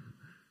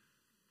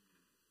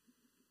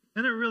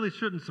 And it really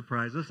shouldn't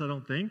surprise us, I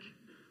don't think,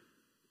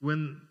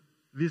 when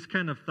these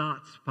kind of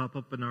thoughts pop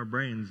up in our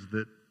brains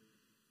that,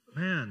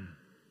 man,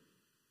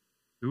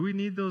 do we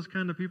need those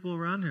kind of people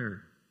around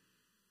here?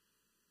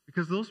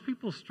 Because those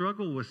people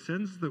struggle with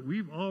sins that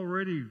we've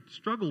already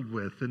struggled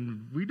with,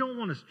 and we don't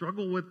want to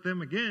struggle with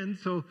them again.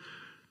 So,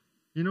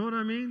 you know what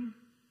I mean?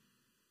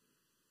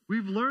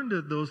 We've learned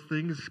that those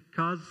things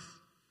cause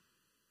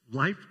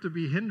life to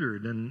be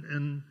hindered,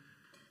 and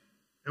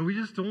we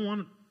just don't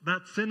want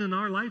that sin in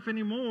our life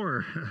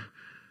anymore.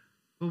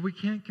 But we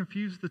can't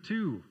confuse the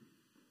two,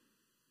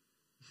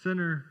 a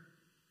sinner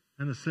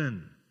and a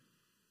sin.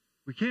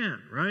 We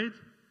can't, right?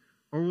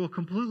 Or we'll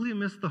completely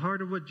miss the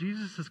heart of what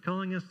Jesus is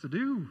calling us to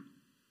do.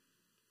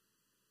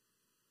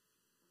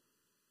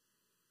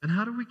 And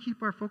how do we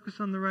keep our focus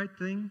on the right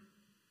thing?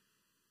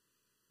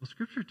 Well,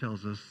 Scripture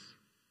tells us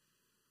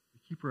we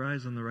keep our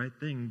eyes on the right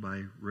thing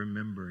by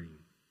remembering.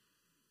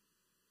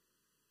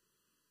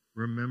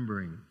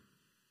 Remembering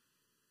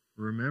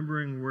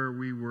where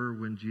we were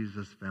when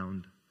Jesus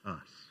found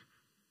us.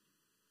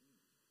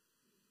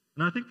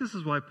 And I think this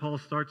is why Paul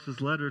starts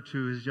his letter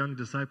to his young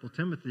disciple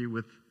Timothy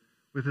with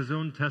his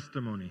own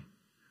testimony.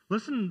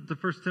 Listen to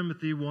 1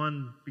 Timothy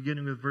 1,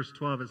 beginning with verse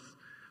 12. It's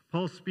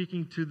Paul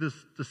speaking to this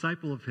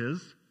disciple of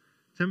his,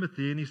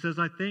 Timothy, and he says,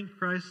 I thank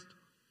Christ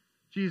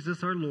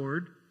Jesus our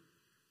Lord,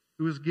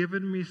 who has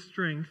given me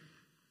strength,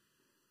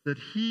 that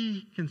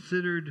he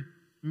considered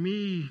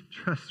me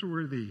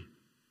trustworthy,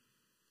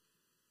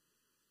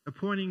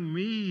 appointing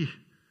me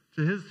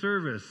to his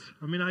service.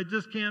 I mean, I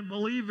just can't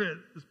believe it,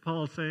 is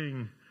Paul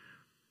saying.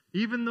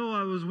 Even though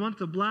I was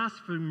once a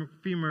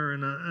blasphemer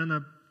and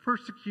a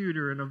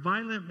persecutor and a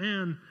violent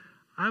man,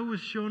 I was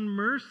shown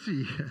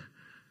mercy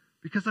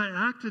because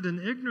I acted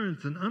in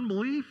ignorance and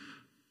unbelief.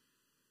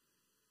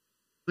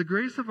 The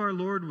grace of our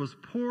Lord was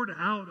poured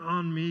out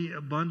on me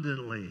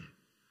abundantly.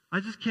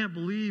 I just can't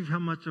believe how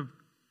much of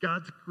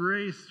God's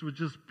grace was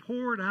just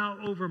poured out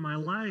over my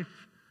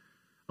life,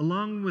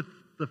 along with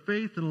the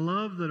faith and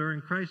love that are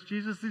in Christ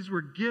Jesus. These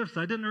were gifts.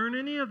 I didn't earn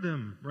any of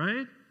them,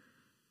 right?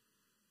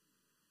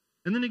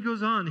 And then he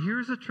goes on.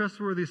 Here's a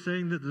trustworthy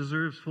saying that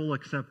deserves full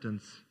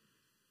acceptance.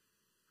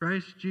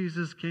 Christ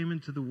Jesus came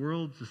into the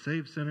world to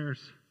save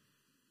sinners,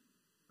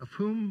 of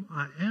whom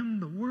I am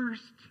the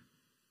worst.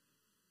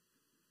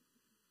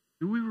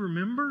 Do we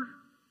remember?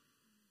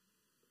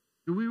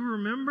 Do we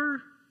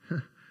remember?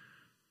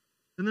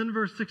 And then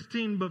verse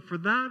 16, but for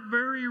that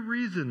very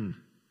reason,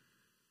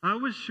 I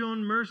was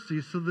shown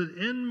mercy so that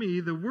in me,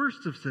 the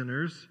worst of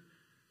sinners,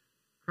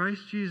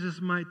 Christ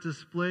Jesus might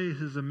display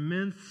his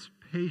immense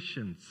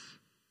patience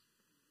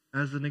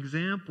as an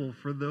example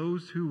for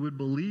those who would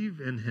believe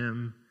in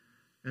him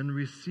and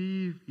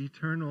receive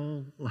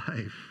eternal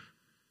life.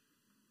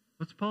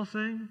 What's Paul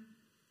saying?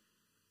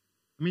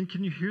 I mean,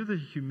 can you hear the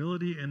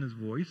humility in his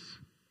voice?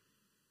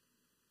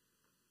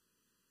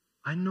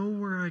 I know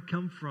where I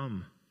come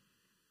from,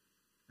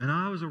 and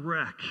I was a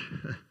wreck.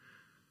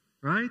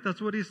 Right?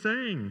 That's what he's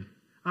saying.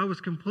 I was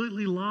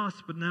completely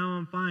lost, but now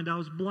I'm fine. I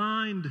was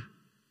blind,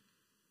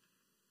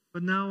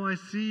 but now I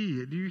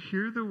see. Do you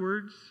hear the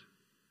words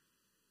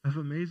of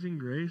amazing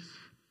grace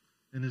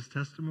in his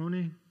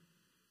testimony?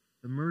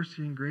 The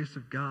mercy and grace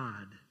of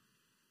God.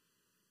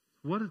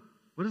 What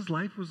his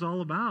life was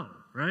all about,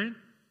 right?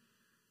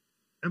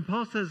 And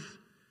Paul says,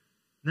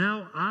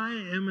 now I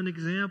am an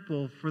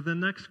example for the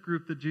next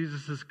group that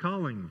Jesus is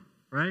calling,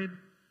 right?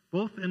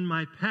 Both in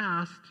my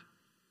past,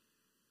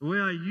 the way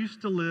I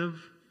used to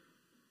live,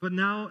 but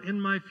now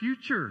in my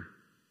future.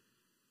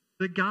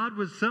 That God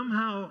would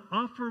somehow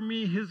offer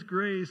me his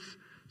grace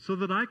so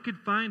that I could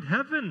find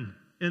heaven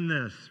in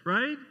this,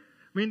 right?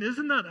 I mean,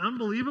 isn't that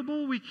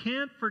unbelievable? We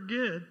can't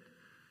forget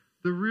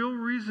the real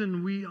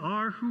reason we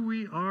are who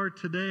we are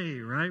today,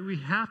 right? We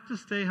have to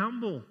stay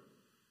humble.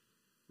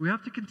 We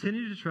have to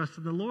continue to trust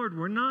in the Lord.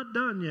 We're not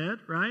done yet,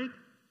 right?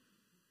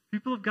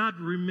 People of God,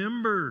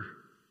 remember,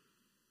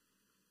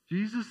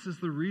 Jesus is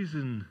the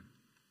reason,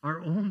 our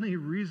only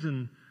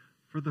reason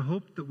for the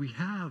hope that we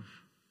have.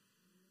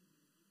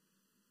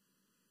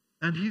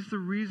 And he's the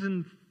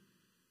reason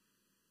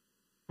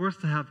for us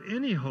to have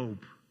any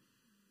hope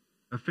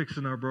of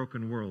fixing our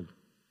broken world.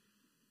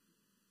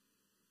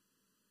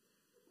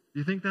 Do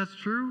you think that's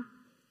true?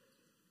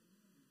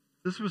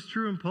 This was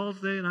true in Paul's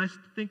day, and I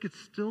think it's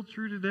still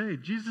true today.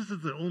 Jesus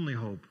is the only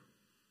hope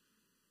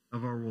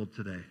of our world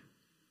today.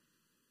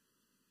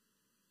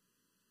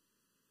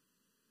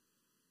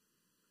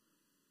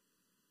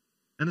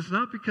 And it's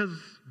not because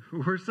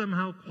we're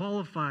somehow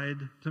qualified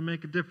to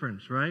make a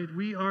difference, right?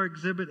 We are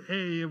exhibit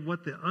A of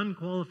what the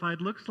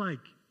unqualified looks like.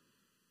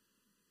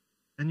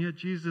 And yet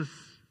Jesus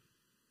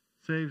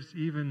saves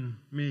even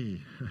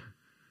me.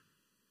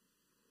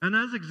 And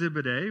as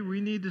exhibit A,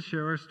 we need to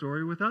share our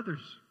story with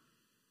others.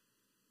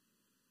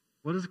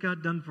 What has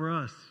God done for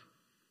us?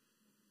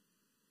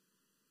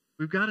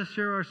 We've got to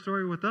share our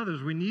story with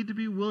others. We need to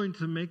be willing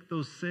to make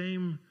those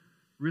same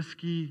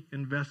risky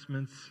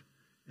investments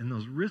in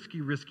those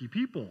risky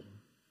people,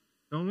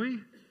 don't we?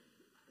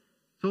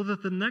 So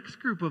that the next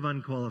group of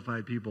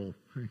unqualified people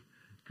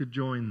could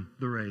join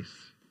the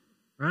race,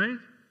 right?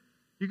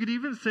 You could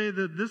even say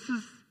that this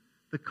is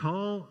the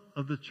call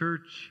of the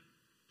church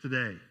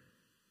today.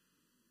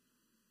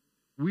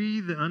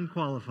 We, the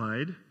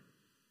unqualified,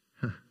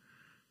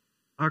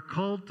 are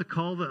called to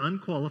call the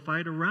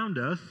unqualified around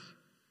us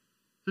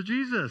to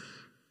Jesus.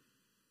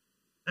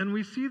 And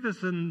we see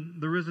this in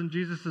the risen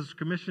Jesus'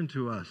 commission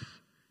to us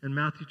in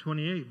Matthew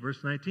 28,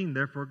 verse 19.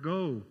 Therefore,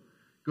 go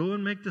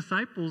and make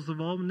disciples of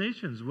all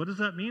nations. What does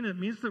that mean? It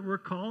means that we're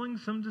calling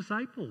some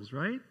disciples,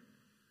 right?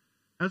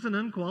 As an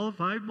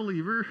unqualified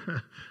believer,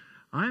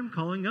 I'm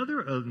calling other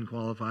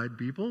unqualified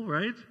people,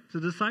 right, to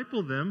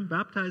disciple them,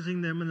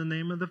 baptizing them in the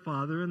name of the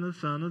Father and the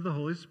Son and the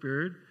Holy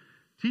Spirit,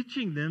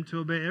 teaching them to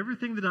obey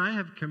everything that I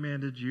have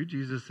commanded you,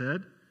 Jesus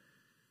said.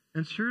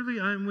 And surely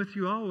I am with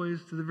you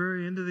always to the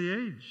very end of the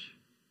age.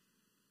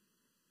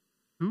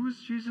 Who was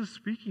Jesus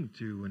speaking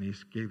to when he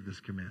gave this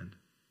command?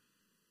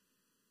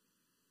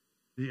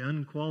 The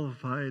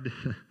unqualified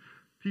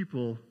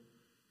people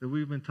that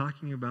we've been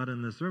talking about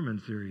in the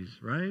sermon series,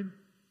 right?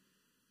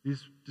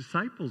 These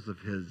disciples of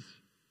his,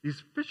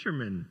 these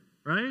fishermen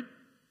right?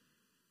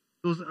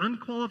 Those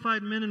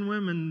unqualified men and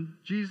women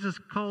Jesus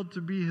called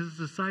to be his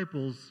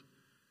disciples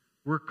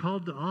were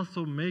called to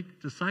also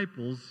make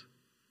disciples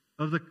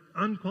of the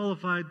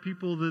unqualified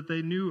people that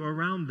they knew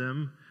around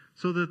them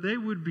so that they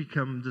would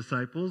become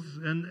disciples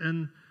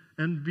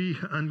and be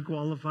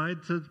unqualified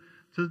to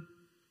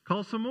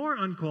call some more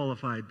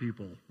unqualified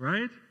people,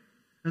 right?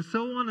 And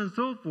so on and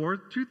so forth.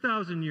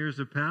 2,000 years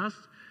have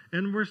passed,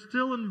 and we're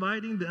still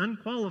inviting the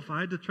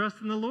unqualified to trust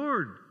in the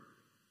Lord.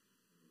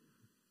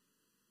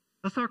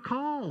 That's our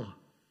call,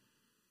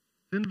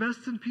 to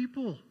invest in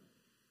people.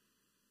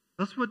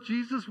 That's what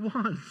Jesus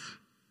wants.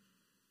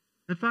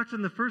 In fact,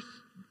 in the first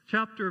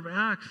chapter of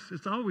Acts,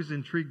 it's always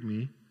intrigued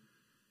me.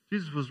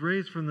 Jesus was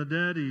raised from the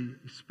dead. He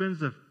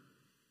spends a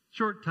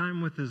short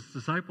time with his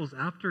disciples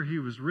after he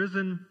was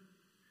risen.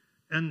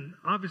 And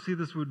obviously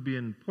this would be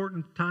an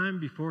important time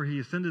before he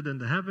ascended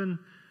into heaven,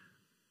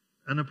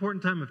 an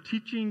important time of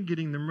teaching,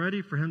 getting them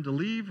ready for him to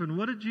leave. And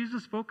what did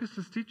Jesus focus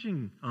his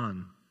teaching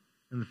on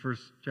in the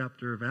first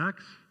chapter of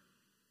Acts?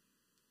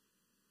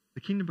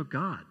 The kingdom of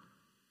God.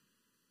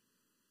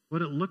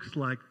 What it looks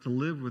like to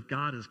live with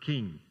God as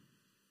king.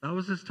 That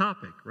was his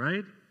topic,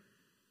 right?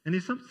 And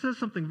he says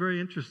something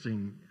very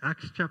interesting.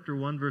 Acts chapter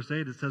 1, verse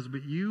 8, it says,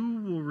 "But you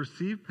will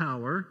receive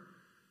power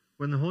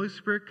when the Holy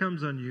Spirit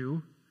comes on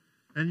you,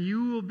 and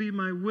you will be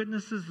my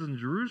witnesses in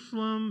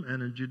Jerusalem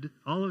and in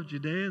all of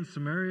Judea and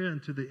Samaria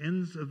and to the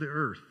ends of the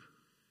earth."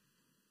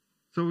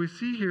 So we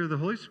see here the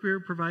Holy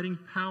Spirit providing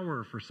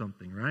power for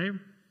something, right?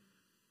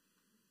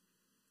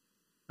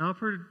 Now I've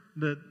heard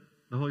that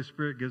the Holy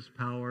Spirit gives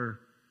power.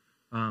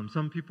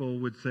 Some people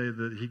would say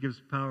that he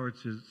gives power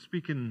to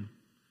speak in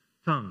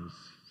tongues,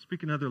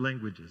 speak in other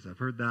languages. I've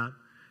heard that.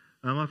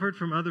 I've heard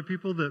from other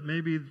people that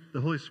maybe the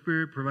Holy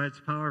Spirit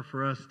provides power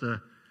for us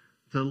to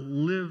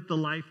live the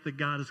life that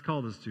God has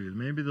called us to.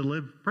 Maybe to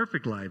live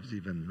perfect lives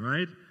even,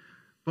 right?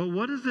 But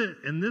what is it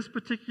in this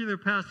particular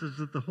passage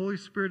that the Holy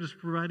Spirit is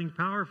providing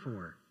power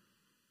for?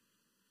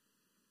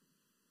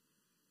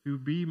 To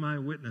be my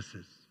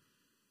witnesses.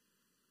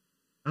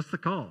 That's the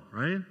call,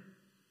 right?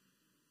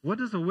 What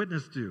does a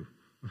witness do?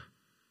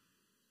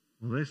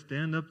 Well, they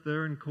stand up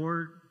there in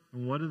court,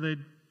 and what are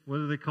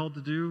they called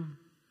to do?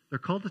 They're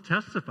called to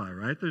testify,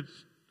 right?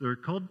 They're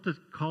called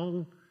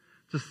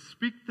to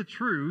speak the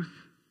truth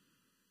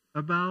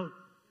about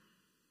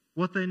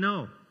what they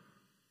know.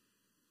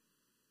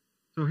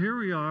 So here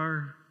we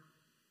are,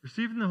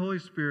 receiving the Holy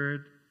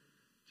Spirit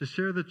to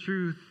share the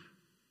truth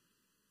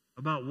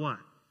about what?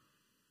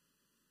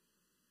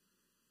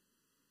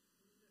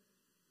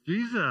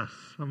 Jesus.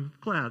 I'm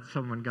glad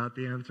someone got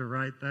the answer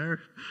right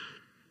there.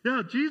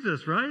 Yeah,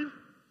 Jesus, right?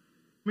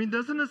 I mean,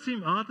 doesn't it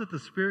seem odd that the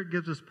Spirit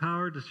gives us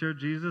power to share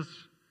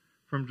Jesus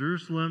from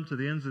Jerusalem to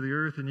the ends of the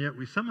earth, and yet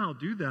we somehow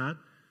do that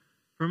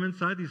from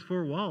inside these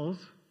four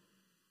walls,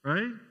 right?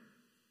 You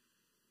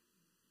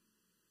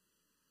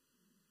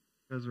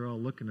guys are all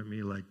looking at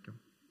me like,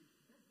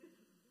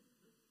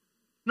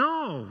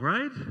 no,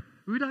 right?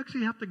 We'd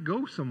actually have to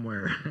go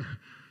somewhere.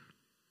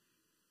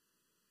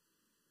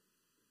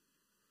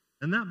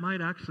 And that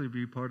might actually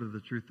be part of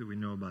the truth that we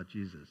know about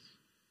Jesus.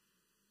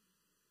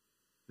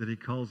 That he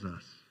calls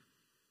us,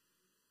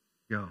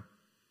 go.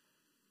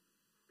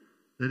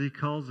 That he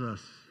calls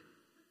us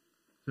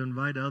to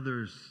invite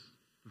others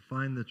to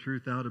find the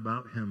truth out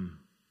about him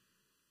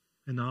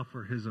and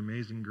offer his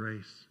amazing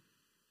grace,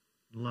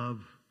 love,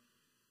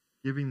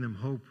 giving them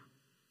hope.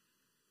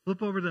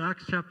 Flip over to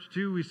Acts chapter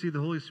 2. We see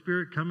the Holy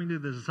Spirit coming to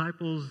the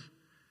disciples,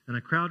 and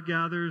a crowd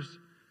gathers.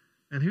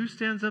 And who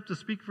stands up to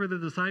speak for the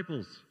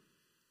disciples?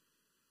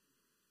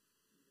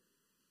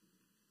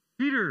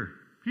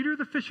 Peter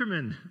the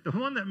fisherman, the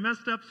one that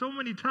messed up so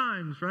many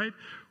times, right?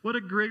 What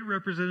a great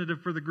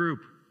representative for the group,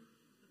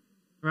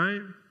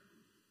 right?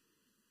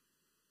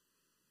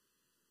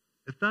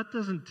 If that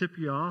doesn't tip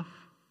you off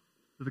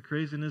to the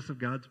craziness of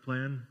God's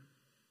plan,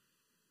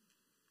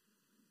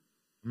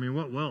 I mean,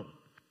 what will?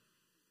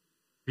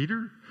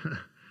 Peter?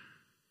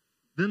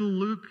 Then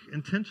Luke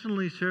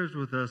intentionally shares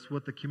with us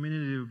what the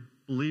community of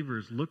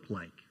believers looked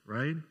like,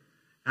 right?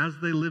 As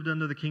they lived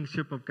under the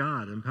kingship of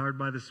God, empowered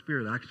by the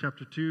Spirit. Acts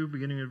chapter 2,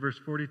 beginning in verse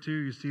 42,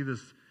 you see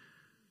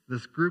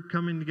this group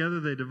coming together.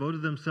 They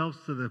devoted themselves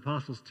to the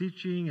apostles'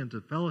 teaching and to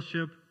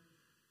fellowship,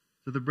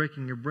 to the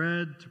breaking of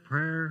bread, to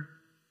prayer.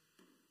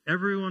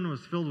 Everyone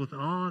was filled with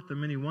awe at the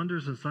many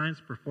wonders and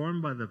signs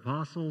performed by the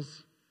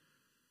apostles.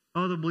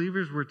 All the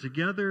believers were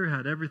together,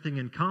 had everything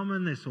in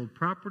common. They sold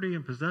property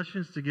and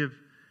possessions to give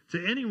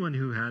to anyone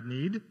who had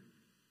need.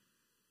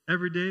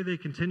 Every day they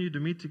continued to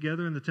meet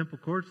together in the temple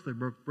courts. They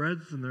broke bread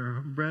in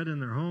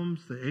their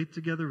homes. They ate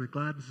together with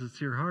glad and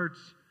sincere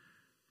hearts,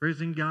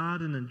 praising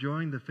God and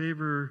enjoying the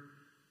favor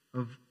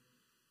of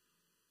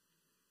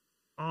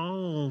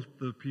all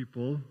the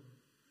people.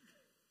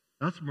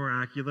 That's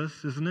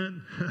miraculous, isn't it?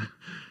 I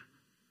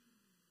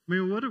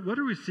mean, what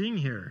are we seeing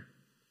here?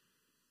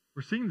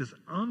 We're seeing this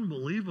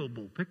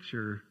unbelievable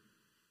picture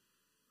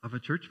of a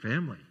church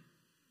family.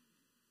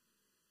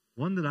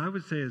 One that I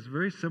would say is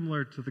very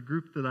similar to the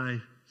group that I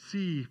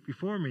see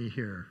before me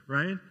here,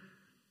 right?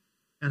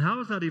 And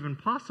how is that even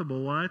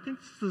possible? Well, I think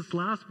it's this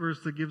last verse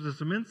that gives us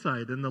some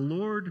insight. And the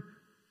Lord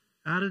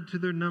added to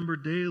their number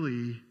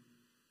daily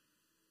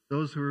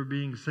those who were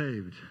being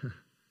saved.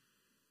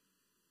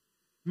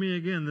 I mean,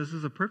 again, this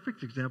is a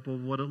perfect example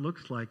of what it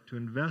looks like to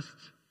invest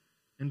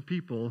in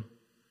people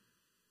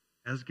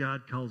as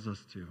God calls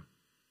us to.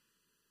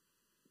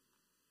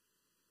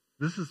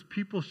 This is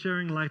people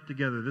sharing life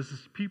together. This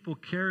is people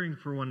caring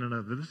for one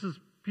another. This is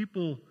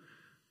people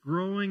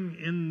growing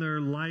in their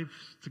lives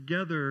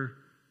together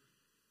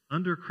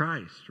under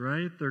Christ,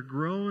 right? They're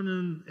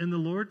growing in the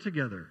Lord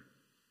together.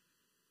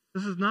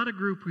 This is not a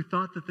group who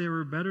thought that they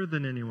were better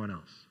than anyone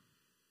else.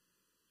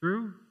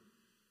 True?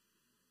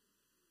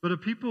 But a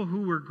people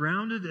who were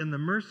grounded in the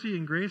mercy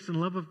and grace and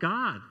love of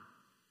God.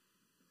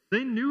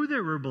 They knew they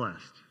were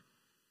blessed.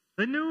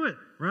 They knew it,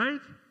 right?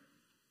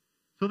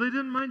 So they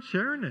didn't mind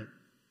sharing it.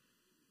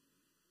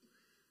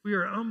 We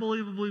are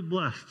unbelievably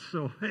blessed.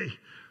 So, hey,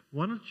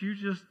 why don't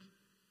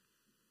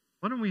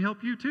we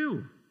help you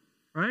too,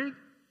 right?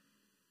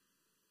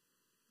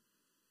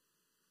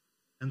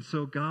 And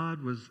so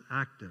God was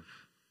active.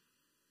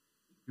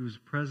 He was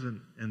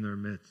present in their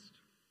midst.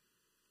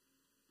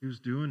 He was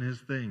doing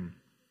his thing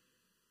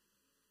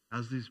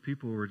as these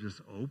people were just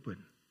open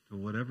to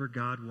whatever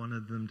God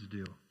wanted them to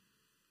do.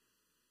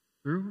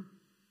 True?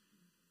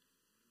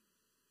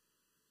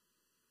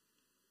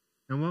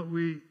 And what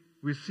we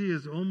see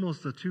is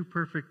almost a too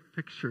perfect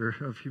picture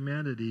of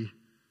humanity.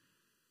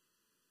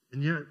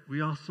 And yet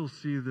we also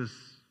see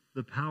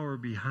the power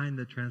behind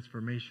the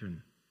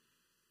transformation.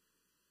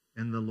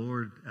 And the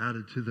Lord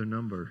added to their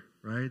number,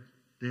 right?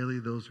 Daily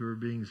those who were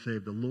being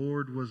saved. The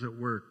Lord was at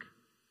work.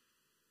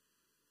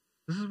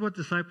 This is what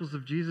disciples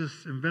of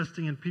Jesus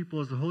investing in people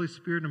as the Holy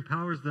Spirit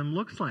empowers them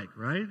looks like,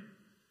 right?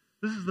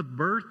 This is the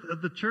birth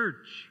of the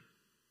church.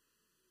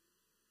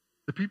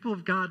 The people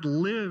of God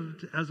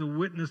lived as a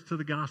witness to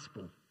the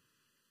gospel.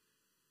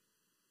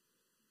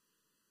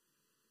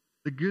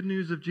 The good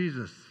news of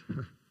Jesus.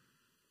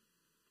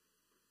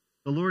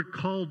 The Lord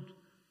called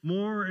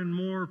more and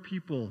more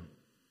people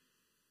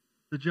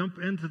to jump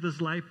into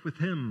this life with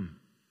him.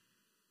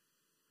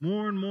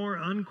 More and more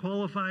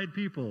unqualified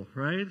people,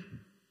 right?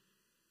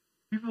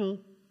 People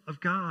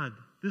of God.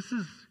 This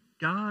is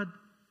God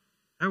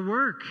at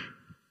work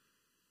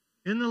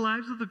in the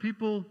lives of the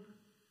people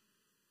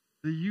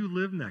that you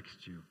live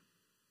next to,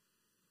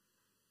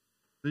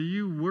 that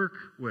you work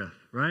with,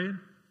 right?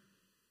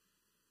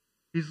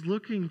 He's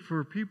looking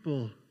for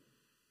people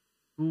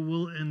who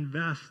will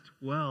invest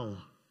well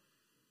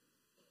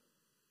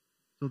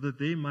so that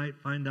they might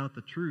find out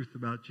the truth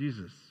about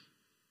Jesus,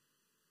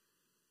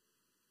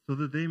 so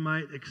that they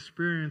might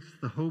experience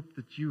the hope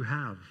that you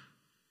have,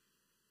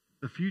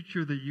 the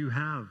future that you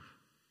have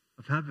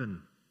of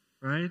heaven,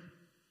 right?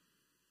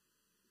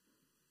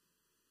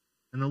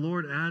 And the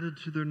Lord added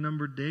to their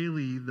number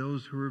daily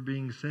those who were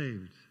being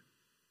saved.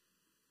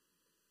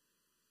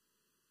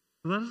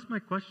 So that is my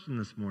question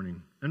this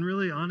morning, and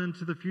really on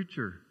into the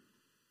future.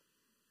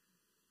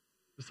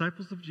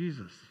 Disciples of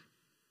Jesus,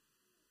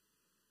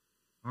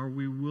 are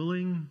we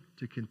willing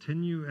to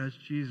continue as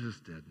Jesus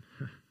did?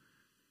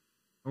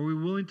 Are we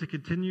willing to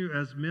continue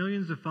as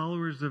millions of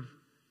followers of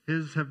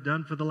his have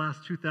done for the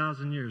last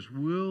 2,000 years?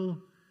 Will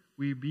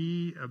we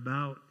be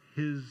about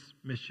his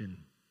mission?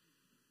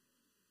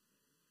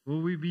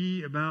 Will we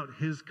be about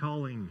his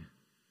calling?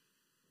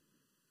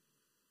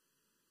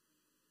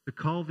 To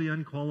call the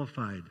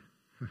unqualified.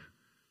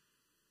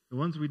 The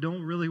ones we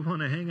don't really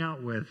want to hang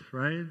out with,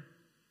 right?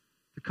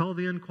 To call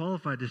the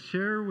unqualified. To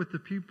share with the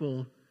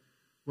people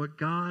what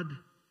God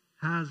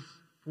has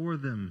for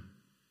them.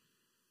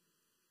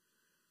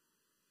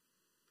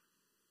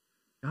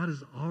 God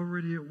is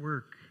already at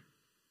work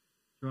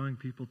drawing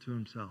people to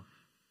himself.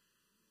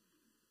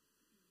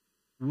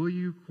 Will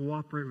you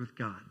cooperate with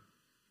God?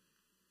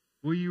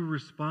 Will you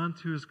respond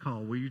to his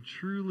call? Will you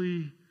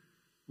truly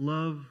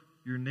love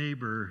your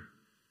neighbor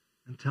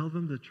and tell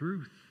them the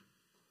truth?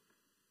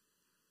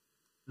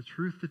 The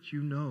truth that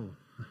you know.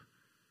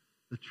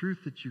 The truth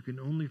that you can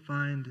only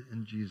find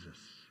in Jesus.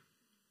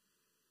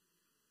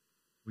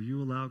 Will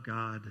you allow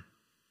God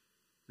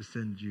to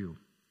send you?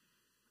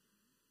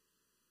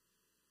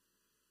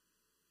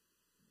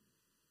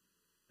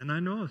 And I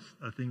know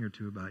a thing or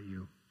two about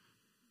you.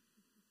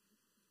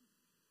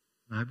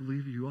 And I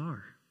believe you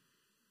are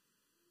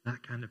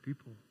that kind of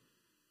people.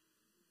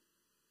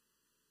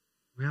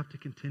 We have to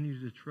continue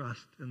to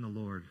trust in the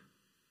Lord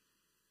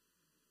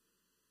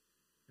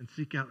and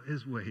seek out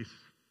his ways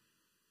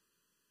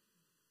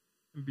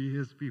and be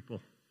his people.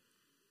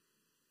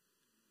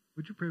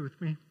 Would you pray with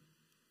me?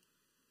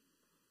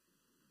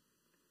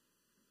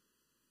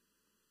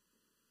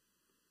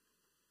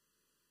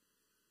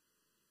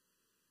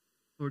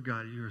 Lord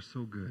God, you are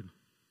so good.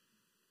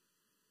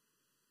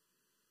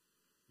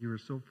 You are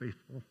so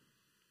faithful.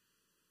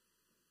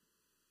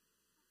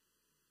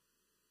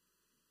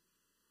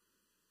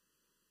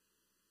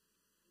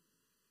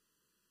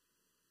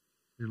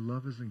 Your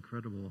love is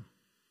incredible.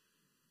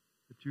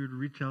 That you would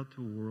reach out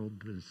to a world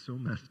that is so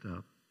messed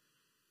up.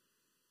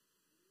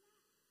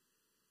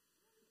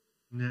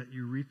 And yet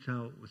you reach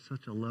out with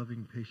such a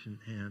loving, patient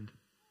hand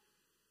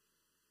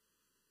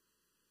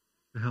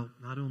to help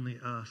not only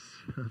us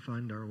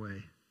find our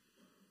way,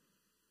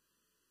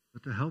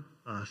 but to help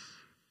us,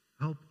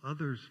 help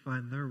others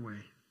find their way.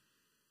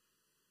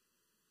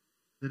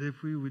 That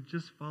if we would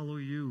just follow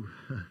you,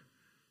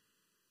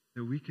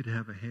 that we could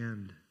have a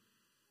hand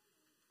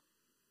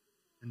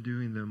in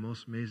doing the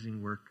most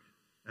amazing work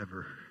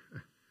ever,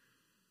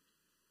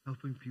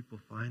 helping people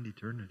find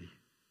eternity,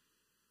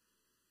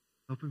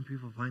 helping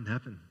people find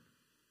heaven,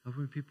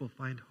 helping people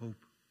find hope.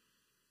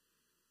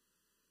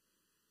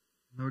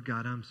 Lord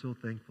God, I'm so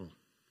thankful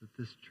that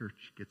this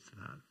church gets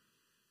that.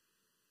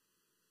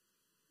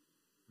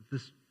 That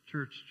this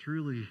church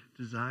truly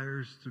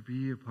desires to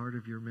be a part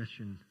of your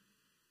mission,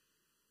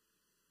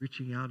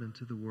 reaching out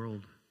into the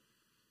world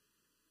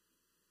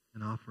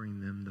and offering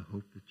them the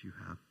hope that you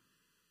have.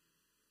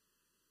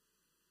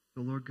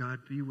 So, Lord God,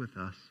 be with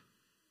us.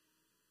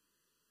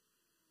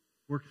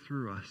 Work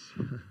through us.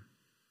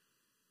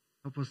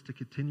 Help us to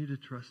continue to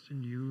trust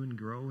in you and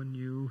grow in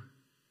you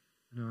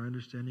and our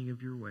understanding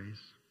of your ways.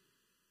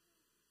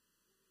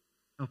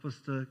 Help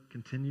us to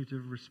continue to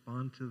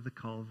respond to the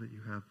call that you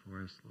have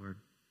for us, Lord.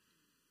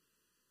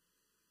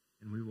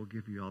 And we will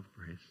give you all the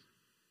praise.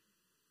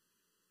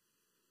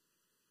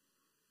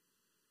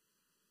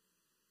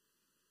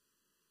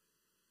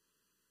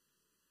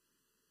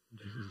 In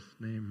Jesus'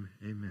 name,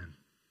 amen.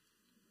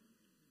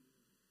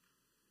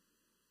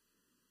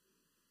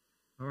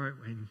 All right,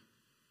 Wayne.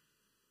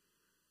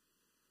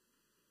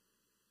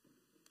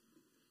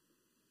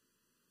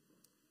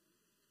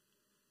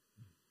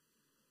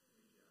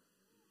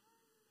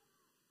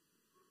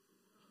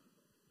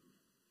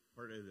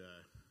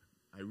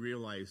 I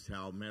realized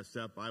how messed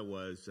up I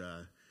was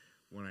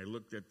when I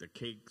looked at the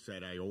cakes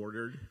that I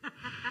ordered.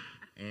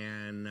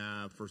 And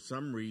for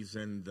some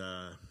reason,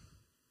 the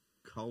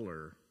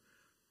color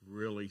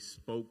really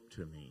spoke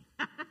to me.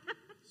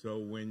 So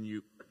when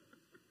you...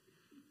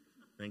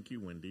 Thank you,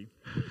 Wendy.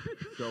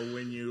 So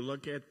when you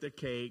look at the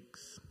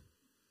cakes,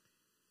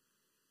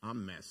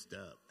 I'm messed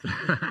up.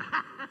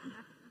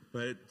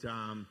 But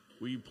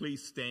will you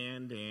please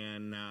stand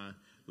and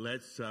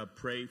let's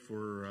pray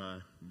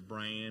for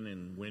Brian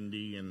and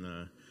Wendy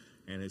and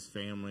his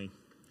family.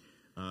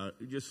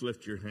 Just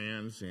lift your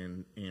hands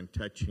and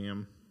touch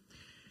him.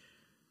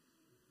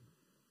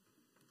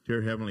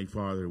 Dear Heavenly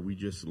Father, we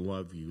just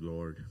love you,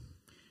 Lord.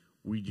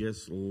 We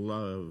just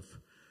love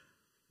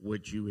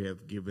what you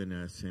have given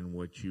us and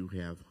what you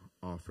have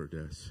offered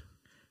us.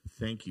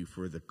 Thank you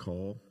for the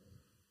call.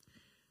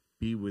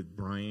 Be with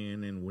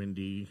Brian and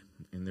Wendy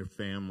and their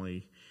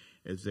family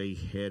as they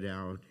head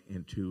out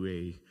into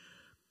a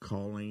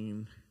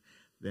calling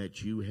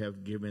that you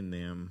have given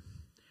them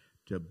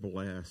to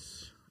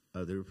bless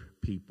other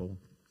people.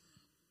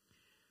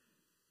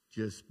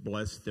 Just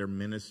bless their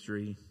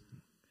ministry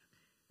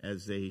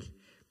as they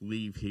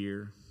leave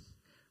here.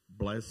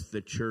 Bless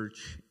the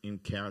church in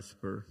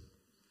Casper.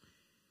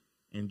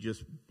 And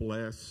just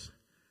bless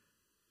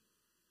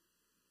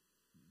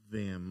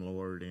them,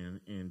 Lord.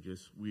 And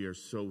just, we are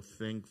so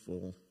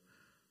thankful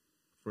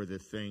for the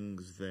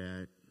things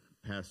that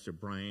Pastor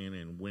Brian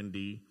and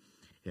Wendy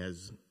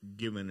has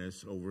given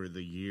us over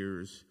the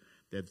years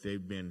that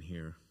they've been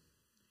here.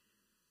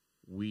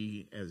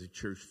 We, as a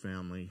church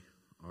family,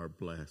 are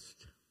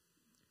blessed.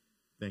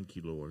 Thank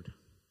you, Lord.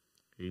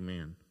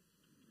 Amen.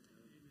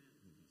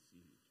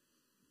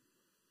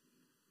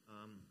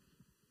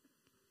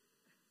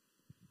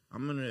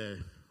 I'm going to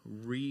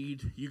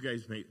read. You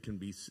guys can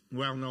be,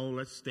 well, no,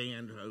 let's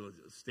stand.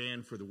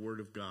 Stand for the Word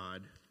of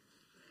God.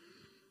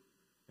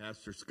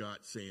 Pastor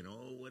Scott saying,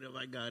 oh, what have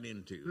I got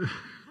into?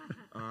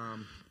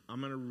 I'm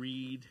going to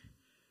read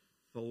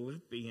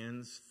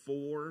Philippians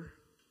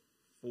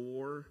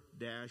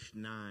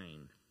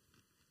 4:9.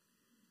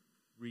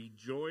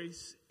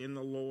 Rejoice in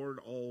the Lord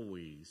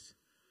always.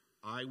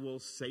 I will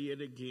say it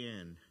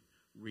again.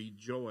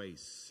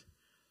 Rejoice.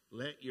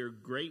 Let your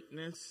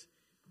greatness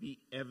be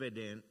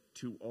evident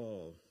to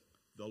all.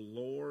 The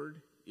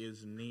Lord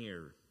is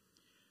near.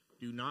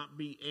 Do not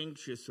be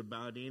anxious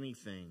about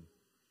anything,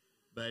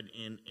 but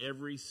in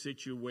every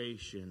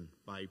situation,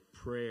 by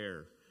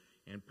prayer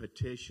and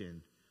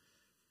petition,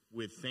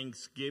 with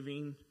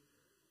thanksgiving,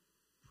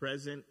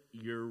 present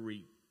your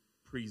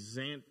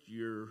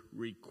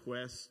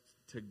request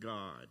to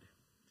God.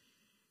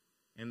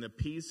 And the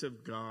peace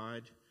of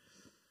God,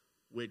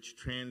 which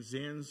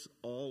transcends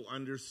all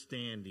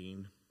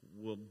understanding,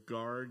 will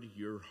guard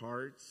your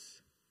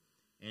hearts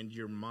and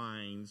your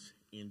minds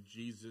in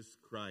Jesus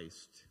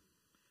Christ.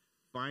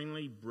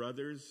 Finally,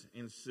 brothers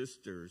and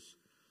sisters,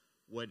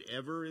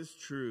 whatever is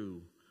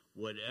true,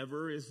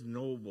 whatever is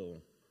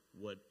noble,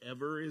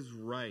 whatever is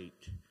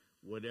right,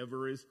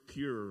 whatever is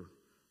pure,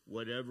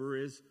 whatever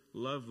is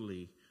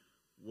lovely,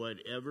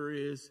 whatever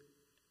is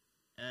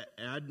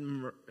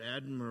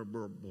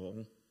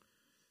admirable,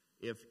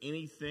 if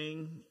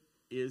anything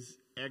is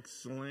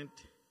excellent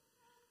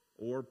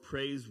or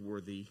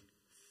praiseworthy,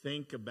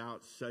 think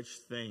about such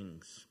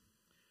things.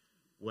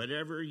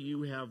 Whatever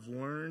you have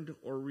learned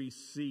or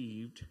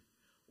received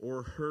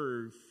or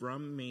heard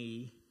from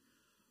me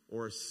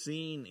or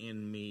seen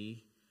in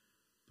me,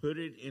 put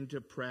it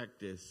into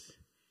practice,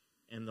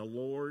 and the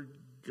Lord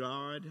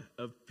God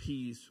of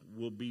peace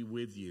will be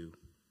with you.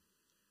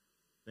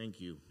 Thank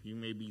you. You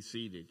may be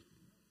seated.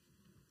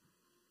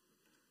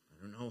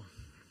 I don't know.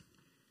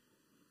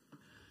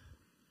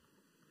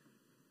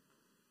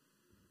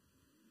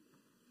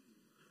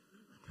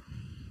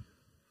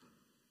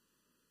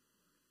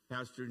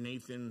 Pastor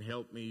Nathan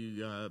helped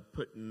me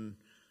put in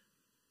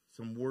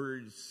some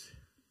words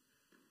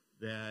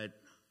that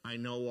I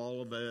know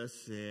all of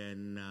us,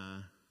 and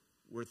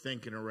we're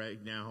thinking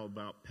right now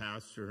about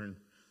Pastor and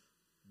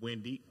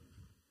Wendy.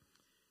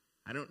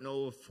 I don't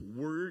know if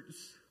words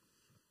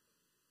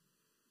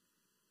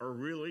are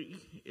really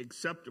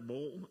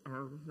acceptable,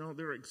 or no,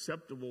 they're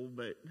acceptable,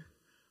 but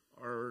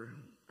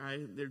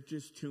they're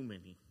just too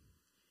many.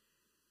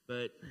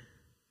 But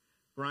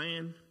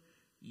Brian,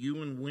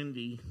 you and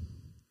Wendy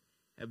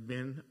have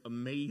been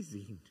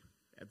amazing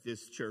at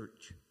this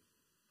church.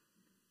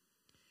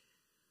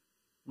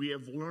 We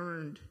have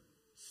learned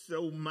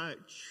so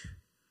much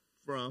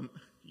from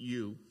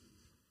you.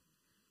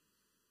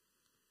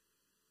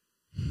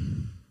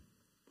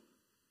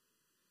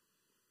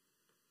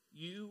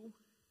 You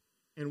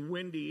and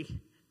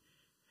Wendy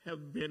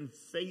have been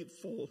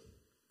faithful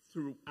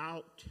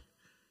throughout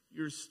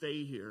your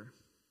stay here.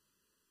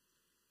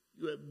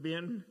 You have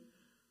been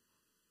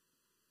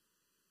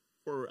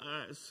for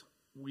us.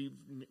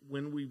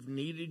 When we've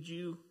needed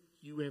you,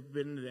 you have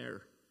been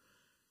there.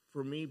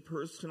 For me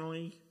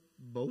personally,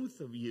 both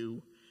of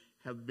you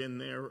have been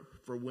there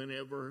for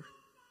whenever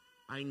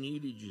I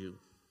needed you.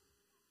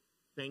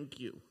 Thank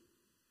you.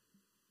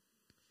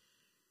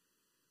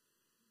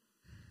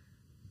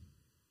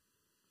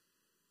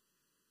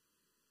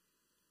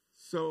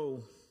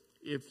 So,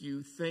 if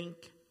you think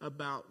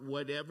about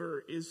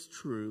whatever is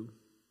true,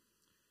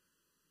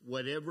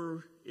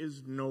 whatever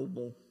is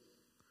noble,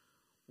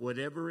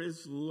 whatever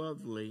is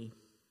lovely,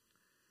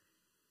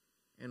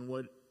 and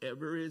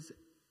whatever is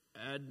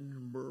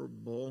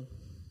admirable,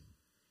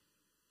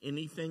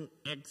 anything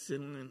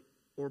excellent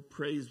or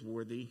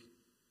praiseworthy,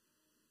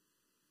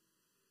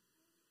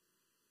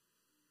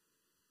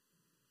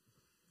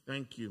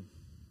 thank you.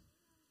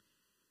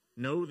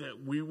 Know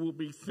that we will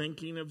be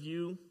thinking of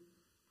you.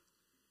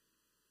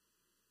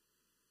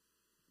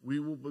 We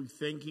will be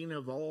thinking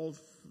of all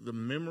the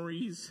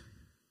memories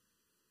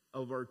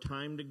of our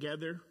time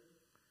together.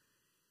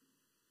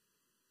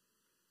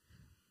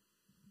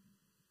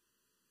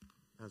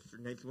 Pastor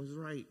Nathan was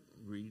right,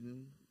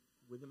 reading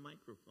with a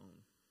microphone.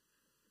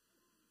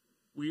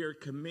 We are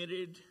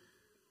committed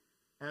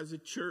as a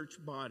church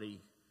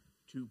body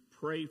to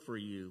pray for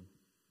you,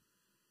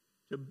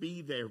 to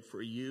be there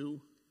for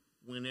you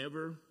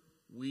whenever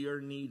we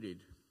are needed.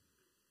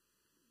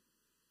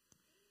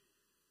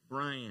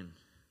 Brian,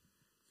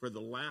 for the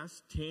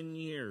last 10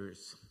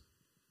 years,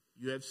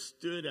 you have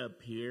stood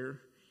up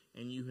here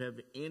and you have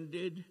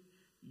ended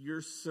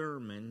your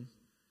sermon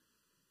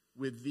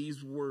with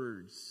these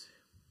words: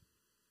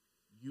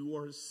 you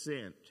are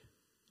sent.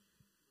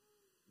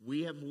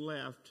 We have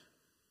left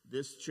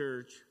this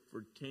church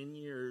for 10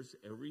 years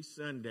every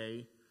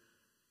Sunday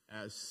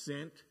as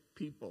sent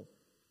people.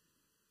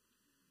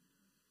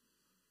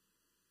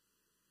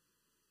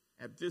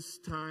 At this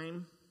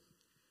time,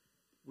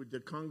 would the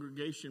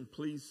congregation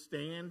please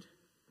stand?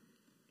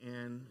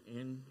 And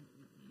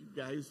you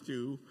guys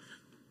do.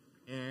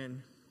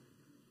 And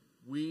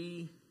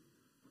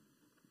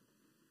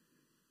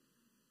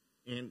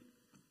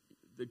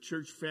the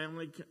church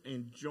family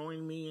and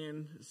join me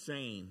in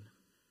saying,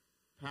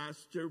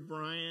 Pastor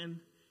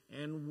Brian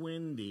and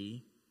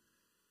Wendy,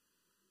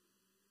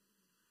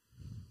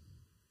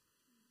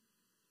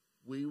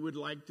 we would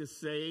like to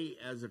say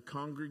as a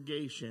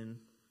congregation,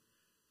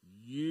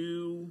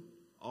 you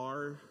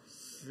are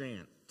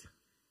sent.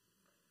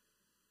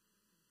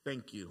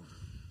 Thank you.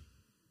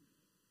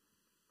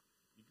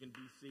 You can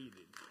be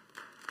seated.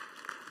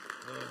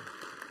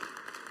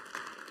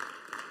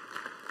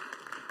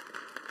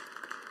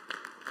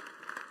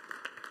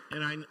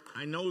 And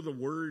I know the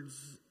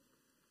words,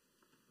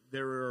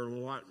 there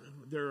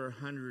are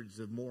hundreds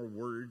of more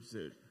words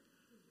that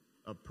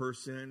a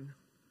person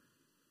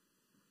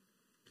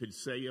could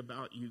say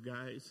about you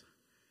guys.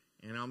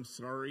 And I'm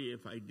sorry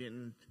if I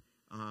didn't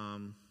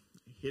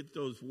hit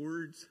those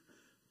words,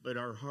 but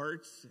our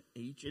hearts,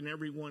 each and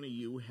every one of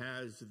you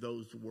has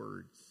those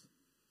words.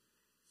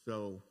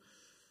 So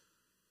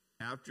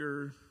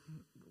after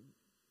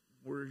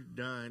we're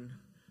done,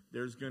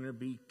 there's going to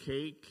be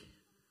cake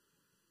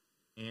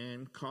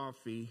and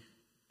coffee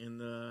in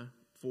the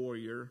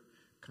foyer,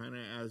 kind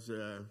of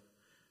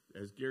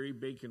as Gary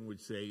Bacon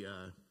would say,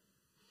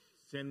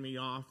 send me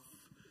off,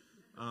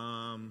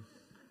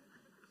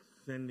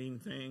 sending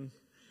thing.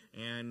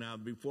 And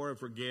before I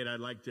forget, I'd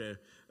like to,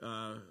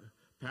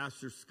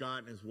 Pastor Scott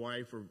and his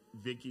wife, or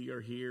Vicky,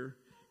 are here,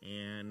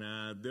 and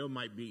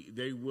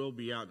they will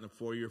be out in the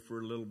foyer for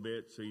a little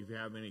bit. So if you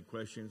have any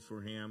questions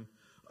for him,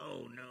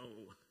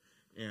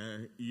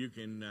 you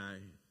can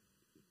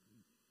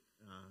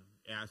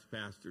ask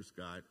Pastor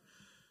Scott.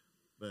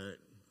 But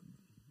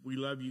we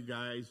love you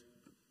guys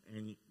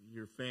and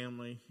your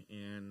family,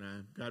 and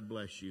God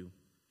bless you.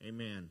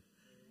 Amen.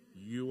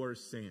 You are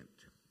sent.